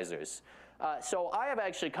robot advisors. So I have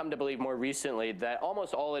actually come to believe more recently that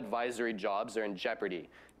almost all advisory jobs are in jeopardy.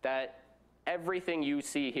 That everything you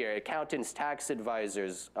see here, accountants, tax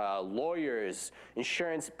advisors, lawyers,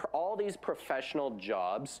 insurance, all these professional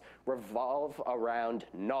jobs revolve around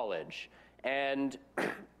knowledge. And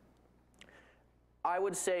I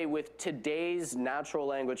would say with today's natural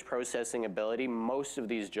language processing ability, most of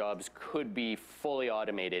these jobs could be fully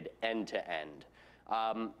automated end to end.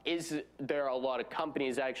 Is there a lot of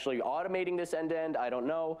companies actually automating this end-to-end? I don't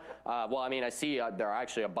know. Well, I mean, I see there are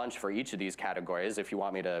actually a bunch for each of these categories. If you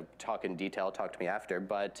want me to talk in detail, talk to me after.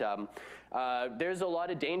 But there's a lot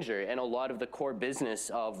of danger in a lot of the core business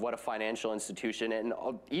of what a financial institution and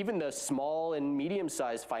even the small and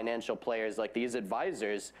medium-sized financial players like these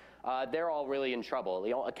advisors, they're all really in trouble.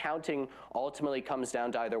 Accounting ultimately comes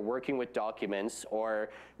down to either working with documents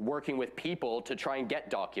or working with people to try and get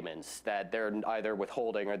documents that they're either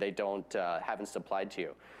withholding or they haven't supplied to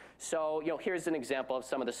you. So, here's an example of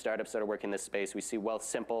some of the startups that are working in this space. We see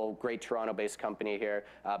Wealthsimple, great Toronto-based company here.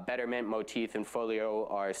 Betterment, Motif, and Folio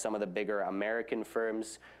are some of the bigger American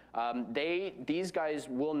firms. These guys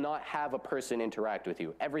will not have a person interact with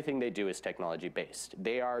you. Everything they do is technology-based.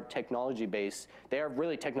 They are technology-based. They are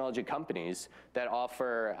really technology companies that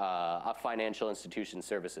offer a financial institution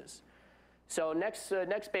services. So next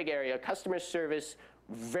big area, customer service,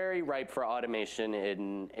 very ripe for automation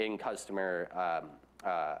in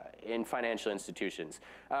financial institutions.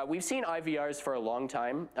 We've seen IVRs for a long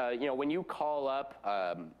time. When you call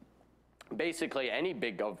up basically any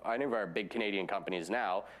of our big Canadian companies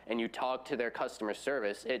now, and you talk to their customer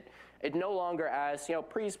service, it no longer asks,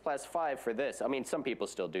 please press 5 for this. I mean, some people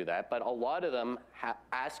still do that, but a lot of them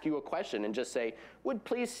ask you a question and just say, would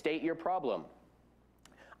please state your problem.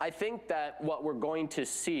 I think that what we're going to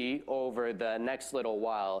see over the next little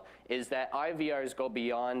while is that IVRs go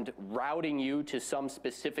beyond routing you to some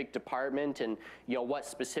specific department and what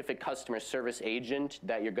specific customer service agent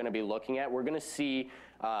that you're going to be looking at. We're going to see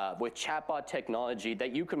with chatbot technology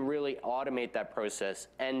that you can really automate that process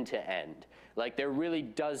end to end. Like there really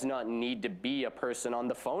does not need to be a person on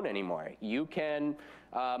the phone anymore. You can,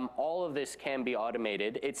 all of this can be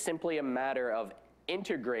automated. It's simply a matter of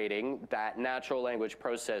integrating that natural language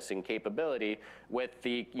processing capability with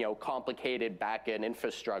the complicated back-end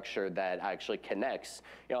infrastructure that actually connects.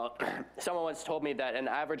 Someone once told me that an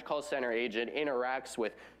average call center agent interacts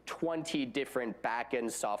with 20 different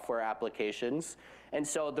back-end software applications. And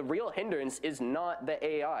so the real hindrance is not the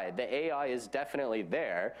AI. The AI is definitely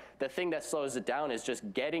there. The thing that slows it down is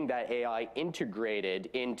just getting that AI integrated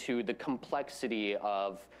into the complexity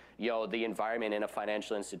of the environment in a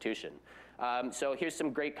financial institution. So here's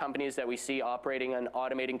some great companies that we see operating and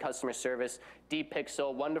automating customer service.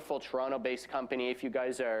 DeepPixel, wonderful Toronto-based company. If you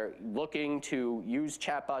guys are looking to use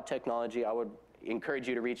chatbot technology, I would encourage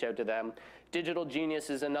you to reach out to them. Digital Genius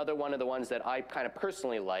is another one of the ones that I kind of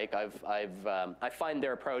personally like. I find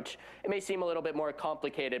their approach, it may seem a little bit more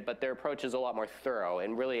complicated, but their approach is a lot more thorough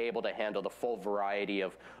and really able to handle the full variety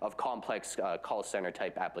of complex call center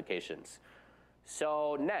type applications.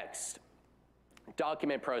 So next,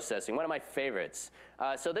 document processing, one of my favorites.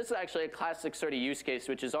 So this is actually a classic sort of use case,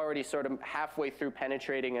 which is already sort of halfway through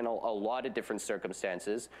penetrating in a lot of different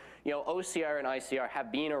circumstances. OCR and ICR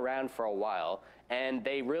have been around for a while, and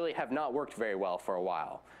they really have not worked very well for a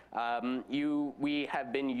while. We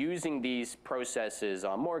have been using these processes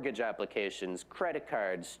on mortgage applications, credit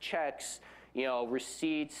cards, checks,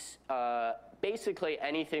 receipts, basically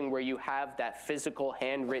anything where you have that physical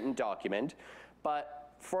handwritten document. But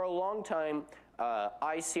for a long time,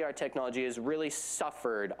 ICR technology has really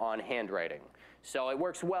suffered on handwriting. So it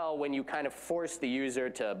works well when you kind of force the user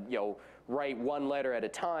to, write one letter at a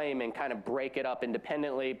time and kind of break it up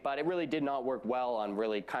independently, but it really did not work well on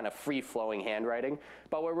really kind of free-flowing handwriting.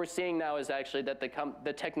 But what we're seeing now is actually that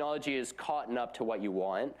the technology is caught up to what you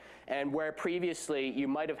want, and where previously you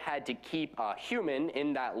might have had to keep a human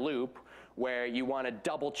in that loop, where you want to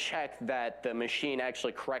double check that the machine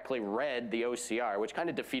actually correctly read the OCR, which kind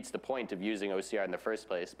of defeats the point of using OCR in the first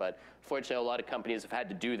place. But fortunately, a lot of companies have had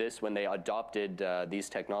to do this when they adopted these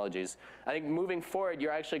technologies. I think moving forward,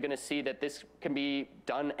 you're actually going to see that this can be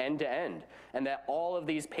done end to end, and that all of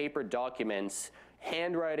these paper documents,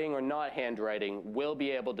 handwriting or not handwriting, will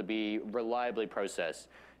be able to be reliably processed.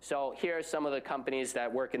 So here are some of the companies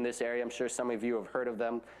that work in this area. I'm sure some of you have heard of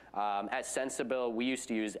them. At Sensible, we used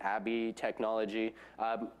to use Abby technology.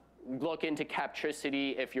 Look into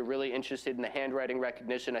Captricity if you're really interested in the handwriting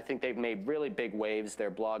recognition. I think they've made really big waves. Their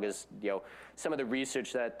blog is, some of the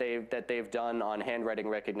research that they've done on handwriting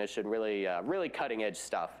recognition, really, really cutting edge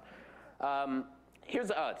stuff. Here's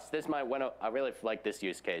this might I really like this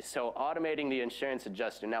use case. So automating the insurance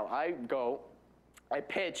adjuster. Now I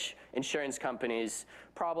pitch insurance companies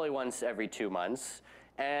probably once every 2 months,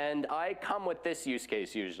 and I come with this use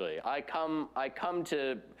case usually. I come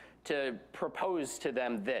to propose to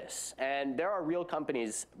them this, and there are real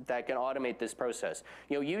companies that can automate this process.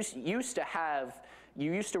 You used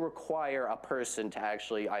to require a person to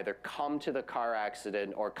actually either come to the car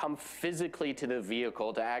accident or come physically to the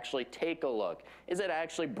vehicle to actually take a look. Is it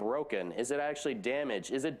actually broken? Is it actually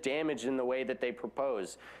damaged? Is it damaged in the way that they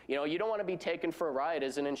propose? You don't want to be taken for a ride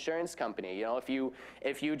as an insurance company.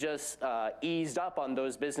 If you just eased up on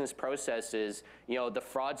those business processes, the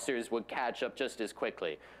fraudsters would catch up just as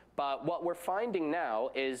quickly. But what we're finding now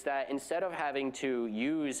is that instead of having to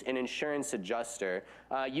use an insurance adjuster,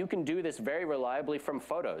 you can do this very reliably from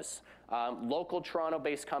photos. Local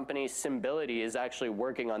Toronto-based company Symbility is actually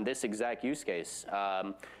working on this exact use case.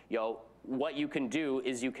 What you can do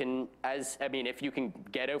is if you can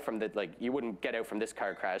get out from you wouldn't get out from this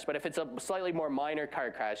car crash, but if it's a slightly more minor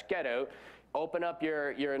car crash, get out, open up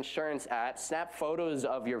your insurance app, snap photos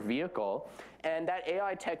of your vehicle, and that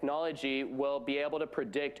AI technology will be able to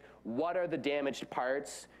predict what are the damaged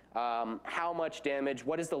parts, how much damage,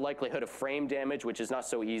 what is the likelihood of frame damage, which is not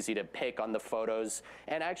so easy to pick on the photos,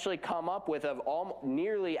 and actually come up with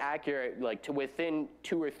nearly accurate, to within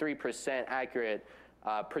 2 or 3% accurate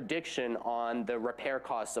prediction on the repair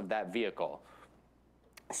costs of that vehicle.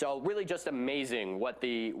 So really just amazing what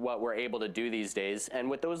we're able to do these days. And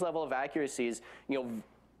with those level of accuracies,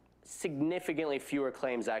 significantly fewer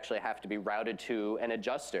claims actually have to be routed to an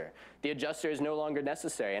adjuster. The adjuster is no longer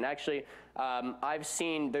necessary. And actually, I've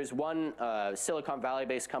seen there's one Silicon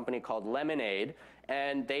Valley-based company called Lemonade,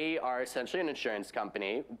 and they are essentially an insurance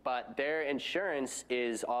company, but their insurance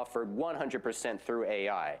is offered 100% through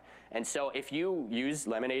AI. And so if you use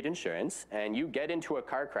Lemonade Insurance and you get into a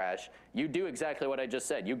car crash, you do exactly what I just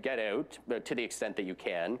said. You get out to the extent that you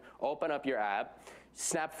can, open up your app,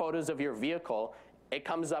 snap photos of your vehicle, it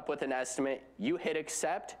comes up with an estimate, you hit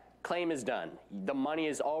accept, claim is done. The money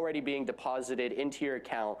is already being deposited into your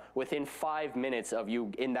account within 5 minutes of you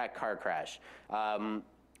in that car crash.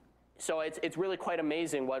 So it's really quite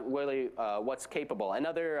amazing what's capable.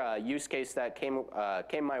 Another use case that came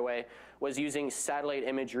my way was using satellite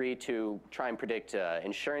imagery to try and predict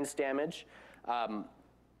insurance damage.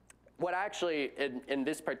 What actually, in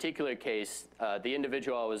this particular case, the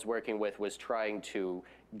individual I was working with was trying to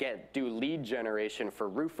do lead generation for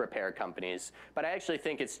roof repair companies, but I actually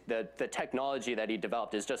think it's the technology that he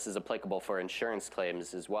developed is just as applicable for insurance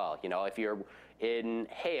claims as well. If you're in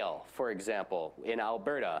hail, for example, in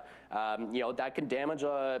Alberta, that can damage,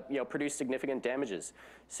 produce significant damages.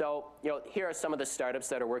 So, here are some of the startups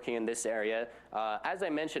that are working in this area. As I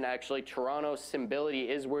mentioned, actually, Toronto Symbility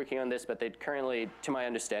is working on this, but they currently, to my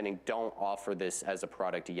understanding, don't offer this as a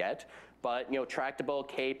product yet. But Tractable,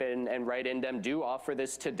 Cape, and WriteIndem do offer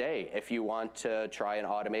this today if you want to try and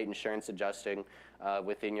automate insurance adjusting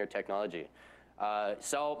within your technology.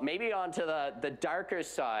 So maybe onto the darker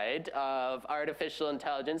side of artificial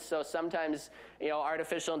intelligence. So sometimes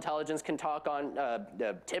artificial intelligence can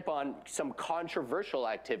tip on some controversial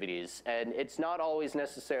activities, and it's not always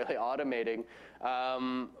necessarily automating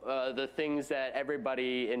the things that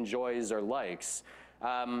everybody enjoys or likes.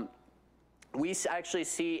 We actually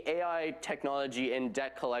see AI technology in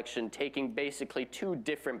debt collection taking basically 2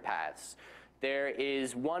 different paths. There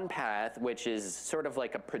is one path, which is sort of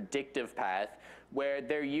like a predictive path, where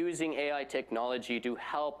they're using AI technology to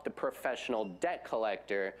help the professional debt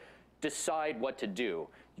collector decide what to do.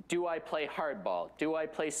 Do I play hardball? Do I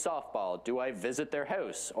play softball? Do I visit their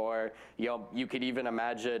house? Or, you know, you could even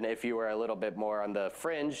imagine if you were a little bit more on the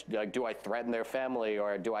fringe, like, do I threaten their family,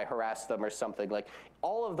 or do I harass them or something? Like,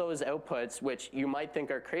 all of those outputs, which you might think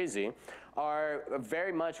are crazy, are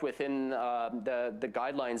very much within the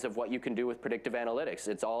guidelines of what you can do with predictive analytics.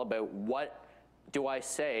 It's all about what do I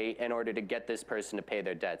say in order to get this person to pay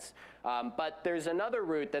their debts. But there's another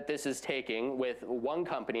route that this is taking with one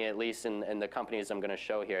company, at least in the companies I'm going to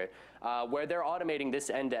show here, where they're automating this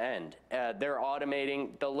end-to-end. They're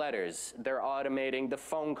automating the letters. They're automating the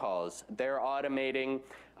phone calls. They're automating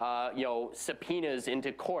you know, subpoenas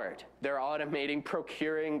into court. They're automating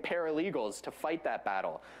procuring paralegals to fight that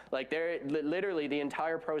battle. Like, they're literally the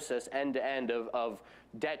entire process end-to-end of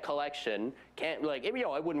debt collection. Can't, like, you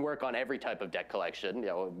know, it wouldn't work on every type of debt collection. You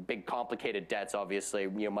know, big complicated debts, obviously,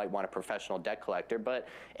 you might want a professional debt collector. But,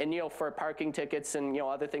 and, you know, for parking tickets and, you know,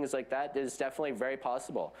 other things like that is definitely very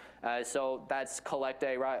possible. So that's Collect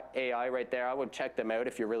AI right there. I would check them out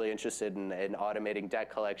if you're really interested in automating debt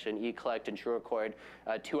collection. eCollect and TrueAccord,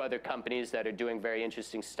 two other companies that are doing very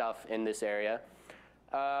interesting stuff in this area.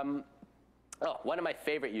 One of my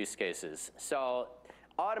favorite use cases. So,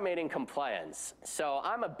 automating compliance. So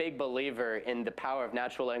I'm a big believer in the power of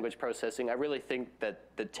natural language processing. I really think that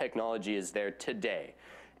the technology is there today.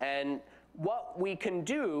 And what we can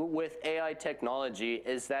do with AI technology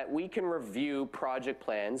is that we can review project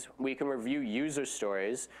plans, we can review user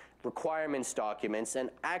stories, requirements documents,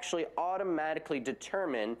 and actually automatically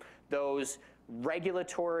determine those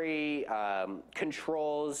regulatory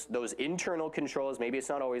controls, those internal controls, maybe it's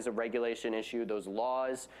not always a regulation issue, those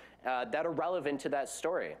laws that are relevant to that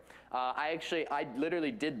story. I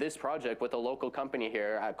literally did this project with a local company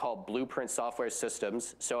here called Blueprint Software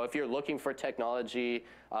Systems. So if you're looking for technology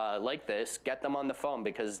like this, get them on the phone,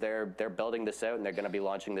 because they're building this out and they're going to be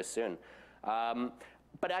launching this soon.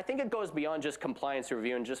 But I think it goes beyond just compliance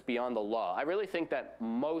review and just beyond the law. I really think that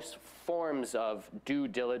most forms of due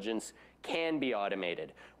diligence can be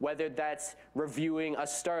automated, whether that's reviewing a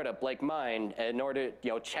startup like mine in order,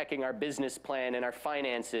 you know, checking our business plan and our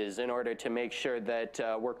finances in order to make sure that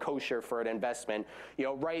we're kosher for an investment, you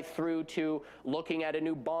know, right through to looking at a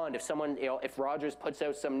new bond. If someone, you know, if Rogers puts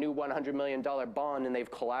out some new $100 million bond and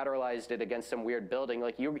they've collateralized it against some weird building,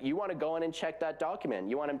 like, you want to go in and check that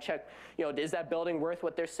document. You want to check, you know, is that building worth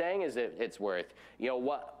what they're saying it's worth? You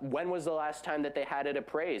know, when was the last time that they had it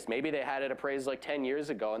appraised? Maybe they had it appraised like 10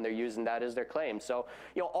 years ago and they're using that as their claim. So,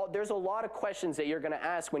 you know, there's a lot of questions that you're going to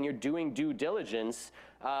ask when you're doing due diligence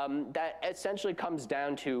that essentially comes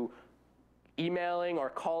down to emailing or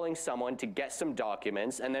calling someone to get some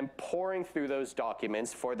documents and then pouring through those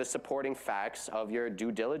documents for the supporting facts of your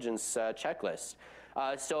due diligence checklist.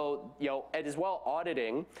 So, you know, and as well,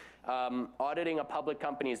 auditing a public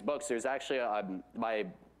company's books. There's actually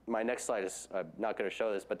my next slide is not going to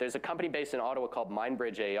show this, but there's a company based in Ottawa called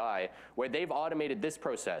MindBridge AI where they've automated this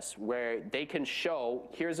process where they can show,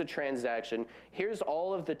 here's a transaction, here's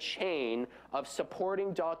all of the chain of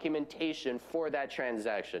supporting documentation for that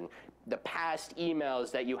transaction. The past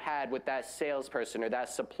emails that you had with that salesperson or that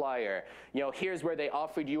supplier. You know, here's where they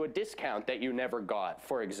offered you a discount that you never got,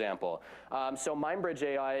 for example. So MindBridge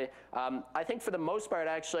AI, I think for the most part,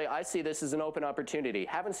 actually, I see this as an open opportunity.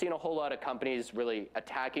 Haven't seen a whole lot of companies really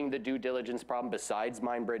attacking the due diligence problem besides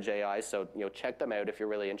MindBridge AI, so, you know, check them out if you're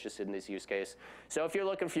really interested in this use case. So if you're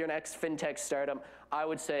looking for your next fintech startup, I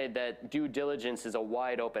would say that due diligence is a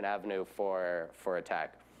wide open avenue for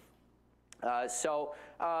attack.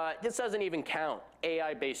 This doesn't even count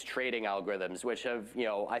AI-based trading algorithms, which have, you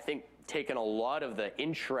know, I think taken a lot of the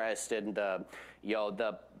interest in the, you know,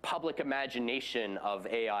 the public imagination of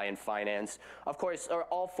AI and finance. Of course, are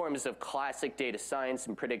all forms of classic data science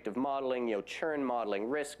and predictive modeling, you know, churn modeling,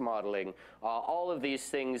 risk modeling, all of these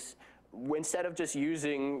things. Instead of just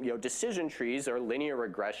using, you know, decision trees or linear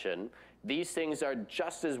regression, these things are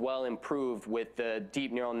just as well improved with the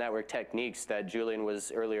deep neural network techniques that Julian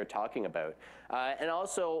was earlier talking about. And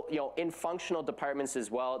also, you know, in functional departments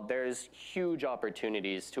as well, there's huge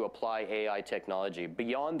opportunities to apply AI technology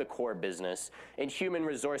beyond the core business in human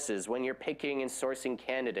resources when you're picking and sourcing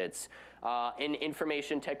candidates. In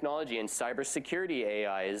information technology and cybersecurity,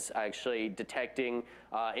 AI is actually detecting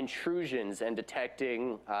intrusions and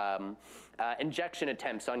detecting injection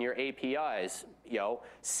attempts on your APIs. You know,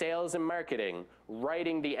 sales and marketing,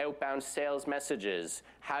 writing the outbound sales messages.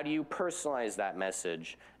 How do you personalize that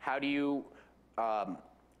message? How do you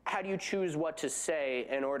choose what to say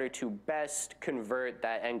in order to best convert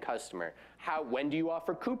that end customer? When do you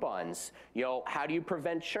offer coupons? How do you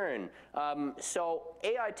prevent churn? So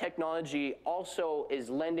AI technology also is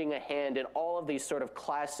lending a hand in all of these sort of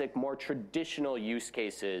classic, more traditional use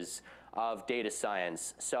cases of data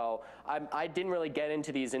science. So I didn't really get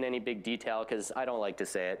into these in any big detail because I don't like to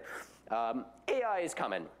say it. AI is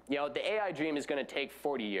coming. The AI dream is going to take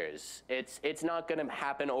 40 years. It's not going to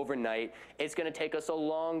happen overnight. It's going to take us a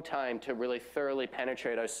long time to really thoroughly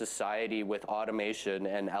penetrate our society with automation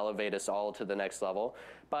and elevate us all to the next level.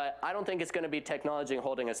 But I don't think it's going to be technology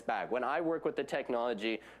holding us back. When I work with the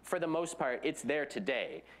technology, for the most part, it's there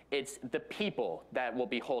today. It's the people that will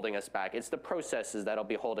be holding us back. It's the processes that'll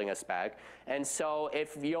be holding us back. And so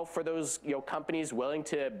if, for those companies willing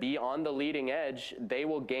to be on the leading edge, they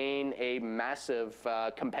will gain a massive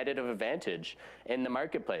competitive advantage in the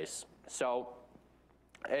marketplace. So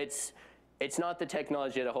it's not the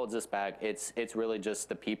technology that holds us back. It's really just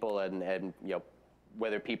the people and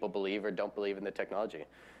whether people believe or don't believe in the technology.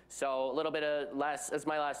 So a little bit of as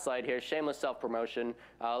my last slide here, shameless self-promotion.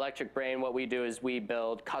 Electric Brain, what we do is we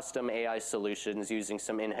build custom AI solutions using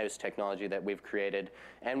some in-house technology that we've created.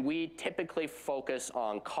 And we typically focus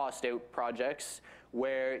on cost-out projects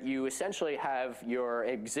where you essentially have your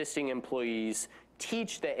existing employees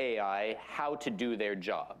teach the AI how to do their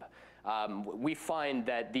job. We find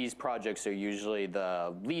that these projects are usually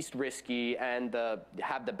the least risky and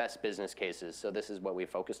have the best business cases. So this is what we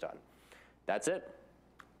focused on. That's it.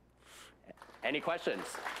 Any questions?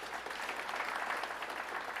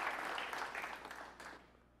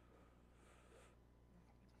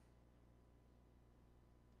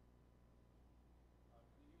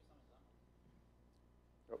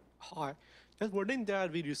 Hi. Just wondering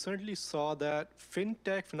that we recently saw that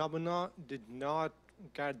fintech phenomena did not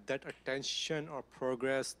get that attention or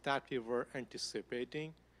progress that we were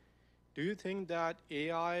anticipating. Do you think that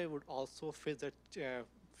AI would also fit that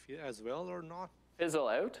as well or not? Fizzle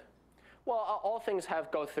out? Well, all things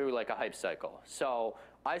go through like a hype cycle. So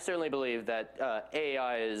I certainly believe that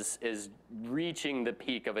AI is reaching the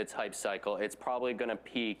peak of its hype cycle. It's probably going to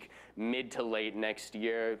peak mid to late next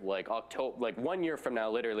year, like October, like 1 year from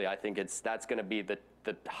now. Literally, I think that's going to be the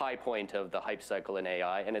high point of the hype cycle in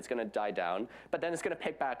AI, and it's going to die down. But then it's going to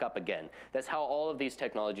pick back up again. That's how all of these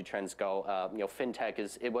technology trends go.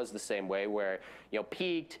 Fintech it was the same way, where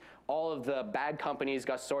peaked. All of the bad companies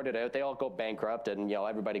got sorted out. They all go bankrupt, and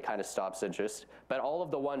everybody kind of stops interest. But all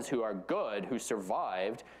of the ones who are good, who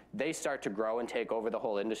survived, they start to grow and take over the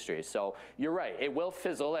whole industry. So you're right, it will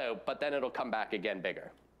fizzle out, but then it'll come back again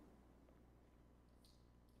bigger.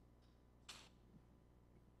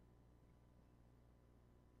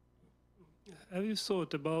 Have you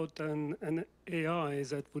thought about an AI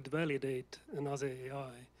that would validate another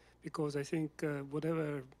AI? Because I think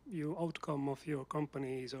whatever your outcome of your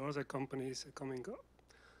companies or other companies are coming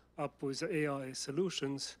up with AI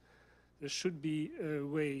solutions, there should be a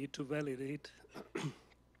way to validate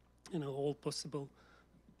all possible,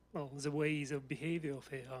 the ways of behavior of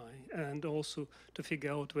AI, and also to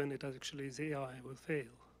figure out when it actually the AI will fail.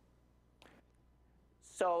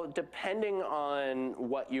 So depending on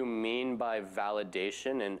what you mean by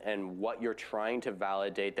validation and what you're trying to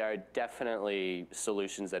validate, there are definitely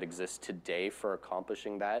solutions that exist today for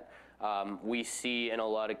accomplishing that. We see in a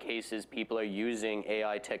lot of cases people are using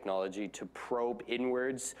AI technology to probe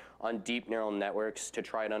inwards on deep neural networks to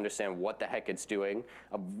try and understand what the heck it's doing.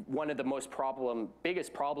 One of the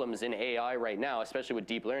biggest problems in AI right now, especially with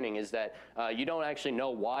deep learning, is that you don't actually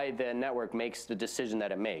know why the network makes the decision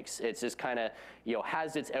that it makes. It's just kind of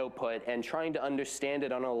has its output, and trying to understand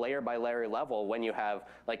it on a layer by layer level when you have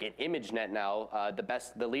like an ImageNet now,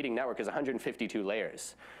 the leading network is 152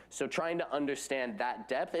 layers. So trying to understand that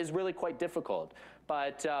depth is really quite difficult.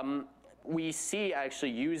 But we see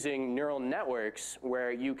actually using neural networks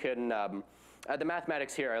where you can, the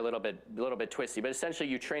mathematics here are a little bit twisty, but essentially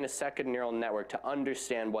you train a second neural network to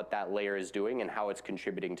understand what that layer is doing and how it's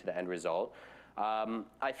contributing to the end result.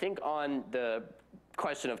 I think on the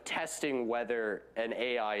question of testing whether an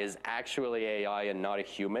AI is actually AI and not a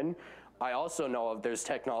human, I also know of there's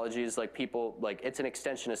technologies like it's an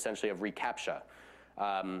extension essentially of reCAPTCHA.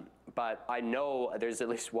 But I know there's at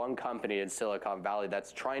least one company in Silicon Valley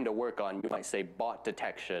that's trying to work on, you might say, bot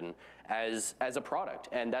detection as a product.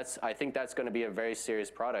 And I think that's going to be a very serious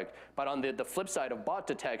product. But on the flip side of bot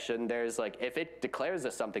detection, there's if it declares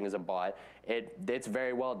that something is a bot, it's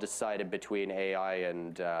very well decided between AI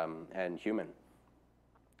and human.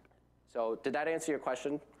 So did that answer your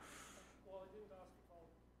question?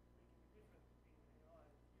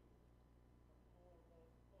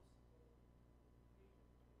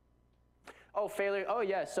 Oh, failure. Oh,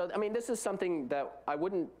 yeah. So, I mean, this is something that I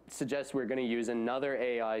wouldn't suggest we're going to use another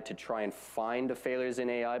AI to try and find the failures in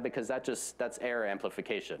AI, because that's error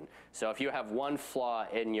amplification. So if you have one flaw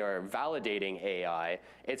in your validating AI,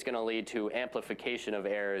 it's going to lead to amplification of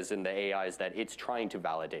errors in the AIs that it's trying to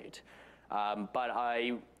validate. But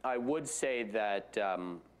I would say that,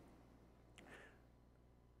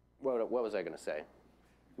 what was I going to say?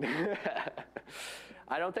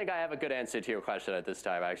 I don't think I have a good answer to your question at this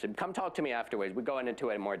time, actually. Come talk to me afterwards. We go into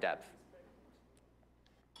it in more depth.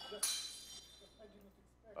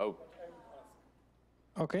 Oh.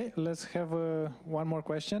 Okay, let's have one more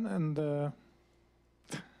question. And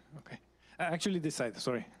okay, actually this side,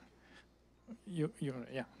 sorry. You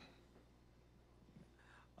yeah.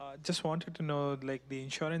 Just wanted to know, like the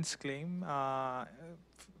insurance claim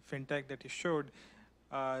fintech that you showed,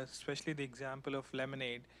 especially the example of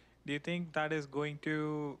Lemonade. Do you think that is going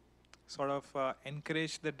to sort of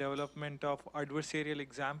encourage the development of adversarial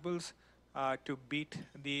examples to beat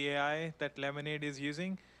the AI that Lemonade is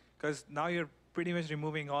using? Because now you're pretty much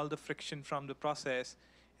removing all the friction from the process,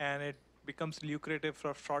 and it becomes lucrative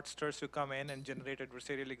for fraudsters to come in and generate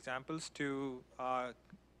adversarial examples to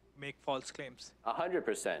make false claims.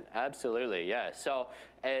 100%, absolutely, yeah. So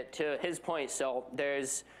to his point, so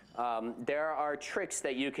there are tricks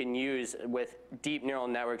that you can use with deep neural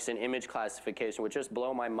networks and image classification, which just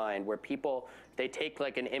blow my mind, where people, they take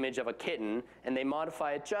like an image of a kitten and they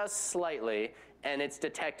modify it just slightly, and it's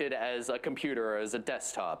detected as a computer or as a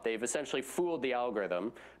desktop. They've essentially fooled the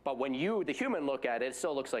algorithm, but when you, the human, look at it, it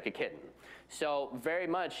still looks like a kitten. So very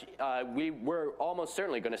much, we're almost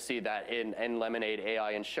certainly going to see that in Lemonade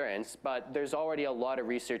AI Insurance, but there's already a lot of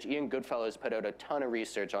research. Ian Goodfellow has put out a ton of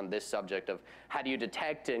research on this subject of how do you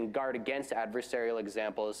detect and guard against adversarial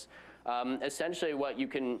examples. Essentially what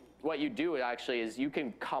you do actually is you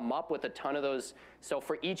can come up with a ton of those. So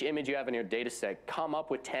for each image you have in your data set, come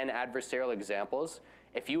up with 10 adversarial examples.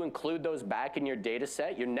 If you include those back in your data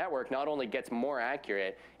set, your network not only gets more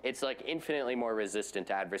accurate, it's like infinitely more resistant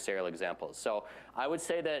to adversarial examples. So I would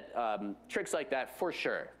say that tricks like that, for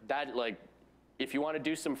sure, that like, if you want to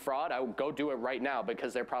do some fraud, I would go do it right now,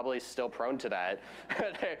 because they're probably still prone to that.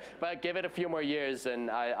 But give it a few more years,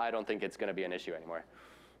 and I don't think it's going to be an issue anymore.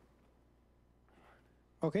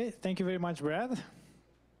 Okay, thank you very much, Brad.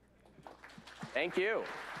 Thank you.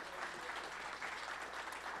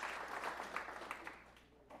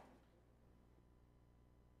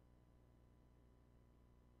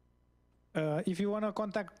 If you want to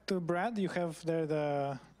contact Brad, you have there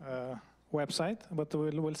the website, but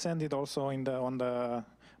we'll send it also on the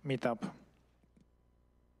meetup.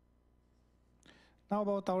 Now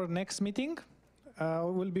about our next meeting,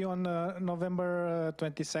 will be on November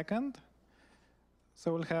 22nd.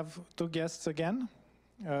 So we'll have two guests again,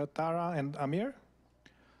 Tara and Amir.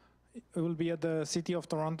 It will be at the City of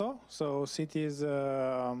Toronto. So City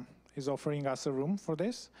is offering us a room for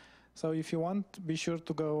this. So if you want, be sure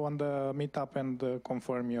to go on the meetup and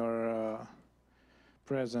confirm your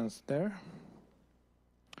presence there.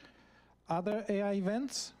 Other AI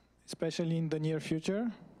events, especially in the near future.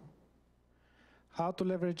 How to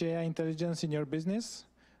leverage AI intelligence in your business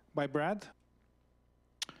by Brad.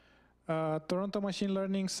 Toronto Machine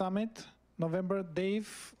Learning Summit, November.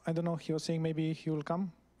 Dave, I don't know, he was saying maybe he will come.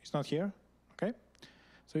 He's not here, okay?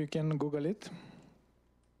 So you can Google it.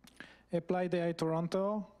 Applied AI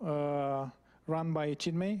Toronto, run by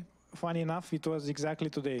Chinmay. Funny enough, it was exactly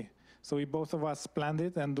today. So we both of us planned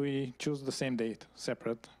it, and we choose the same date,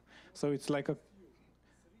 separate. So it's like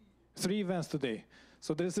 3 events today.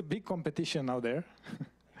 So there's a big competition out there.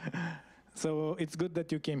 So it's good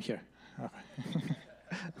that you came here.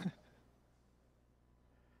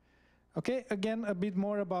 Okay, again, a bit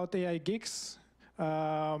more about AI Geeks.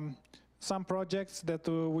 Some projects that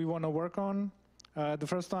we want to work on. The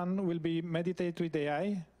first one will be Meditate with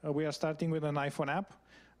AI. We are starting with an iPhone app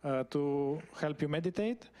to help you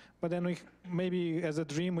meditate. But then maybe as a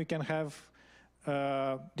dream, we can have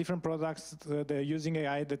different products that are using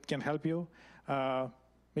AI that can help you.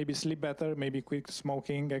 Maybe sleep better, maybe quit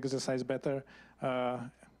smoking, exercise better,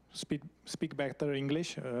 speak better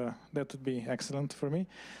English. That would be excellent for me.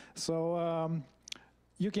 So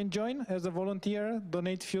you can join as a volunteer,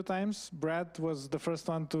 donate a few times. Brad was the first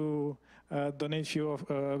one to donate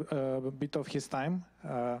a bit of his time.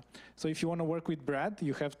 So if you want to work with Brad,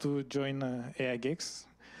 you have to join AI Geeks.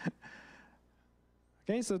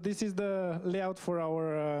 Okay, so this is the layout for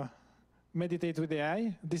our Meditate with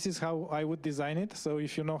AI. This is how I would design it. So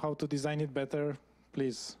if you know how to design it better,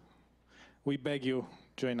 please, we beg you,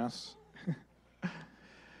 join us.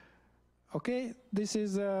 Okay, this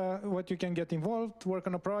is what you can get involved, work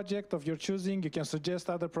on a project of your choosing. You can suggest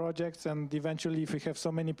other projects, and eventually if we have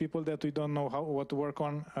so many people that we don't know what to work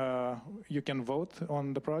on, you can vote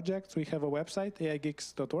on the projects. We have a website,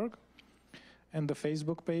 aigeeks.org, and the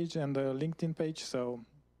Facebook page and the LinkedIn page. So,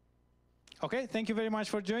 okay, thank you very much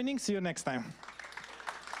for joining. See you next time.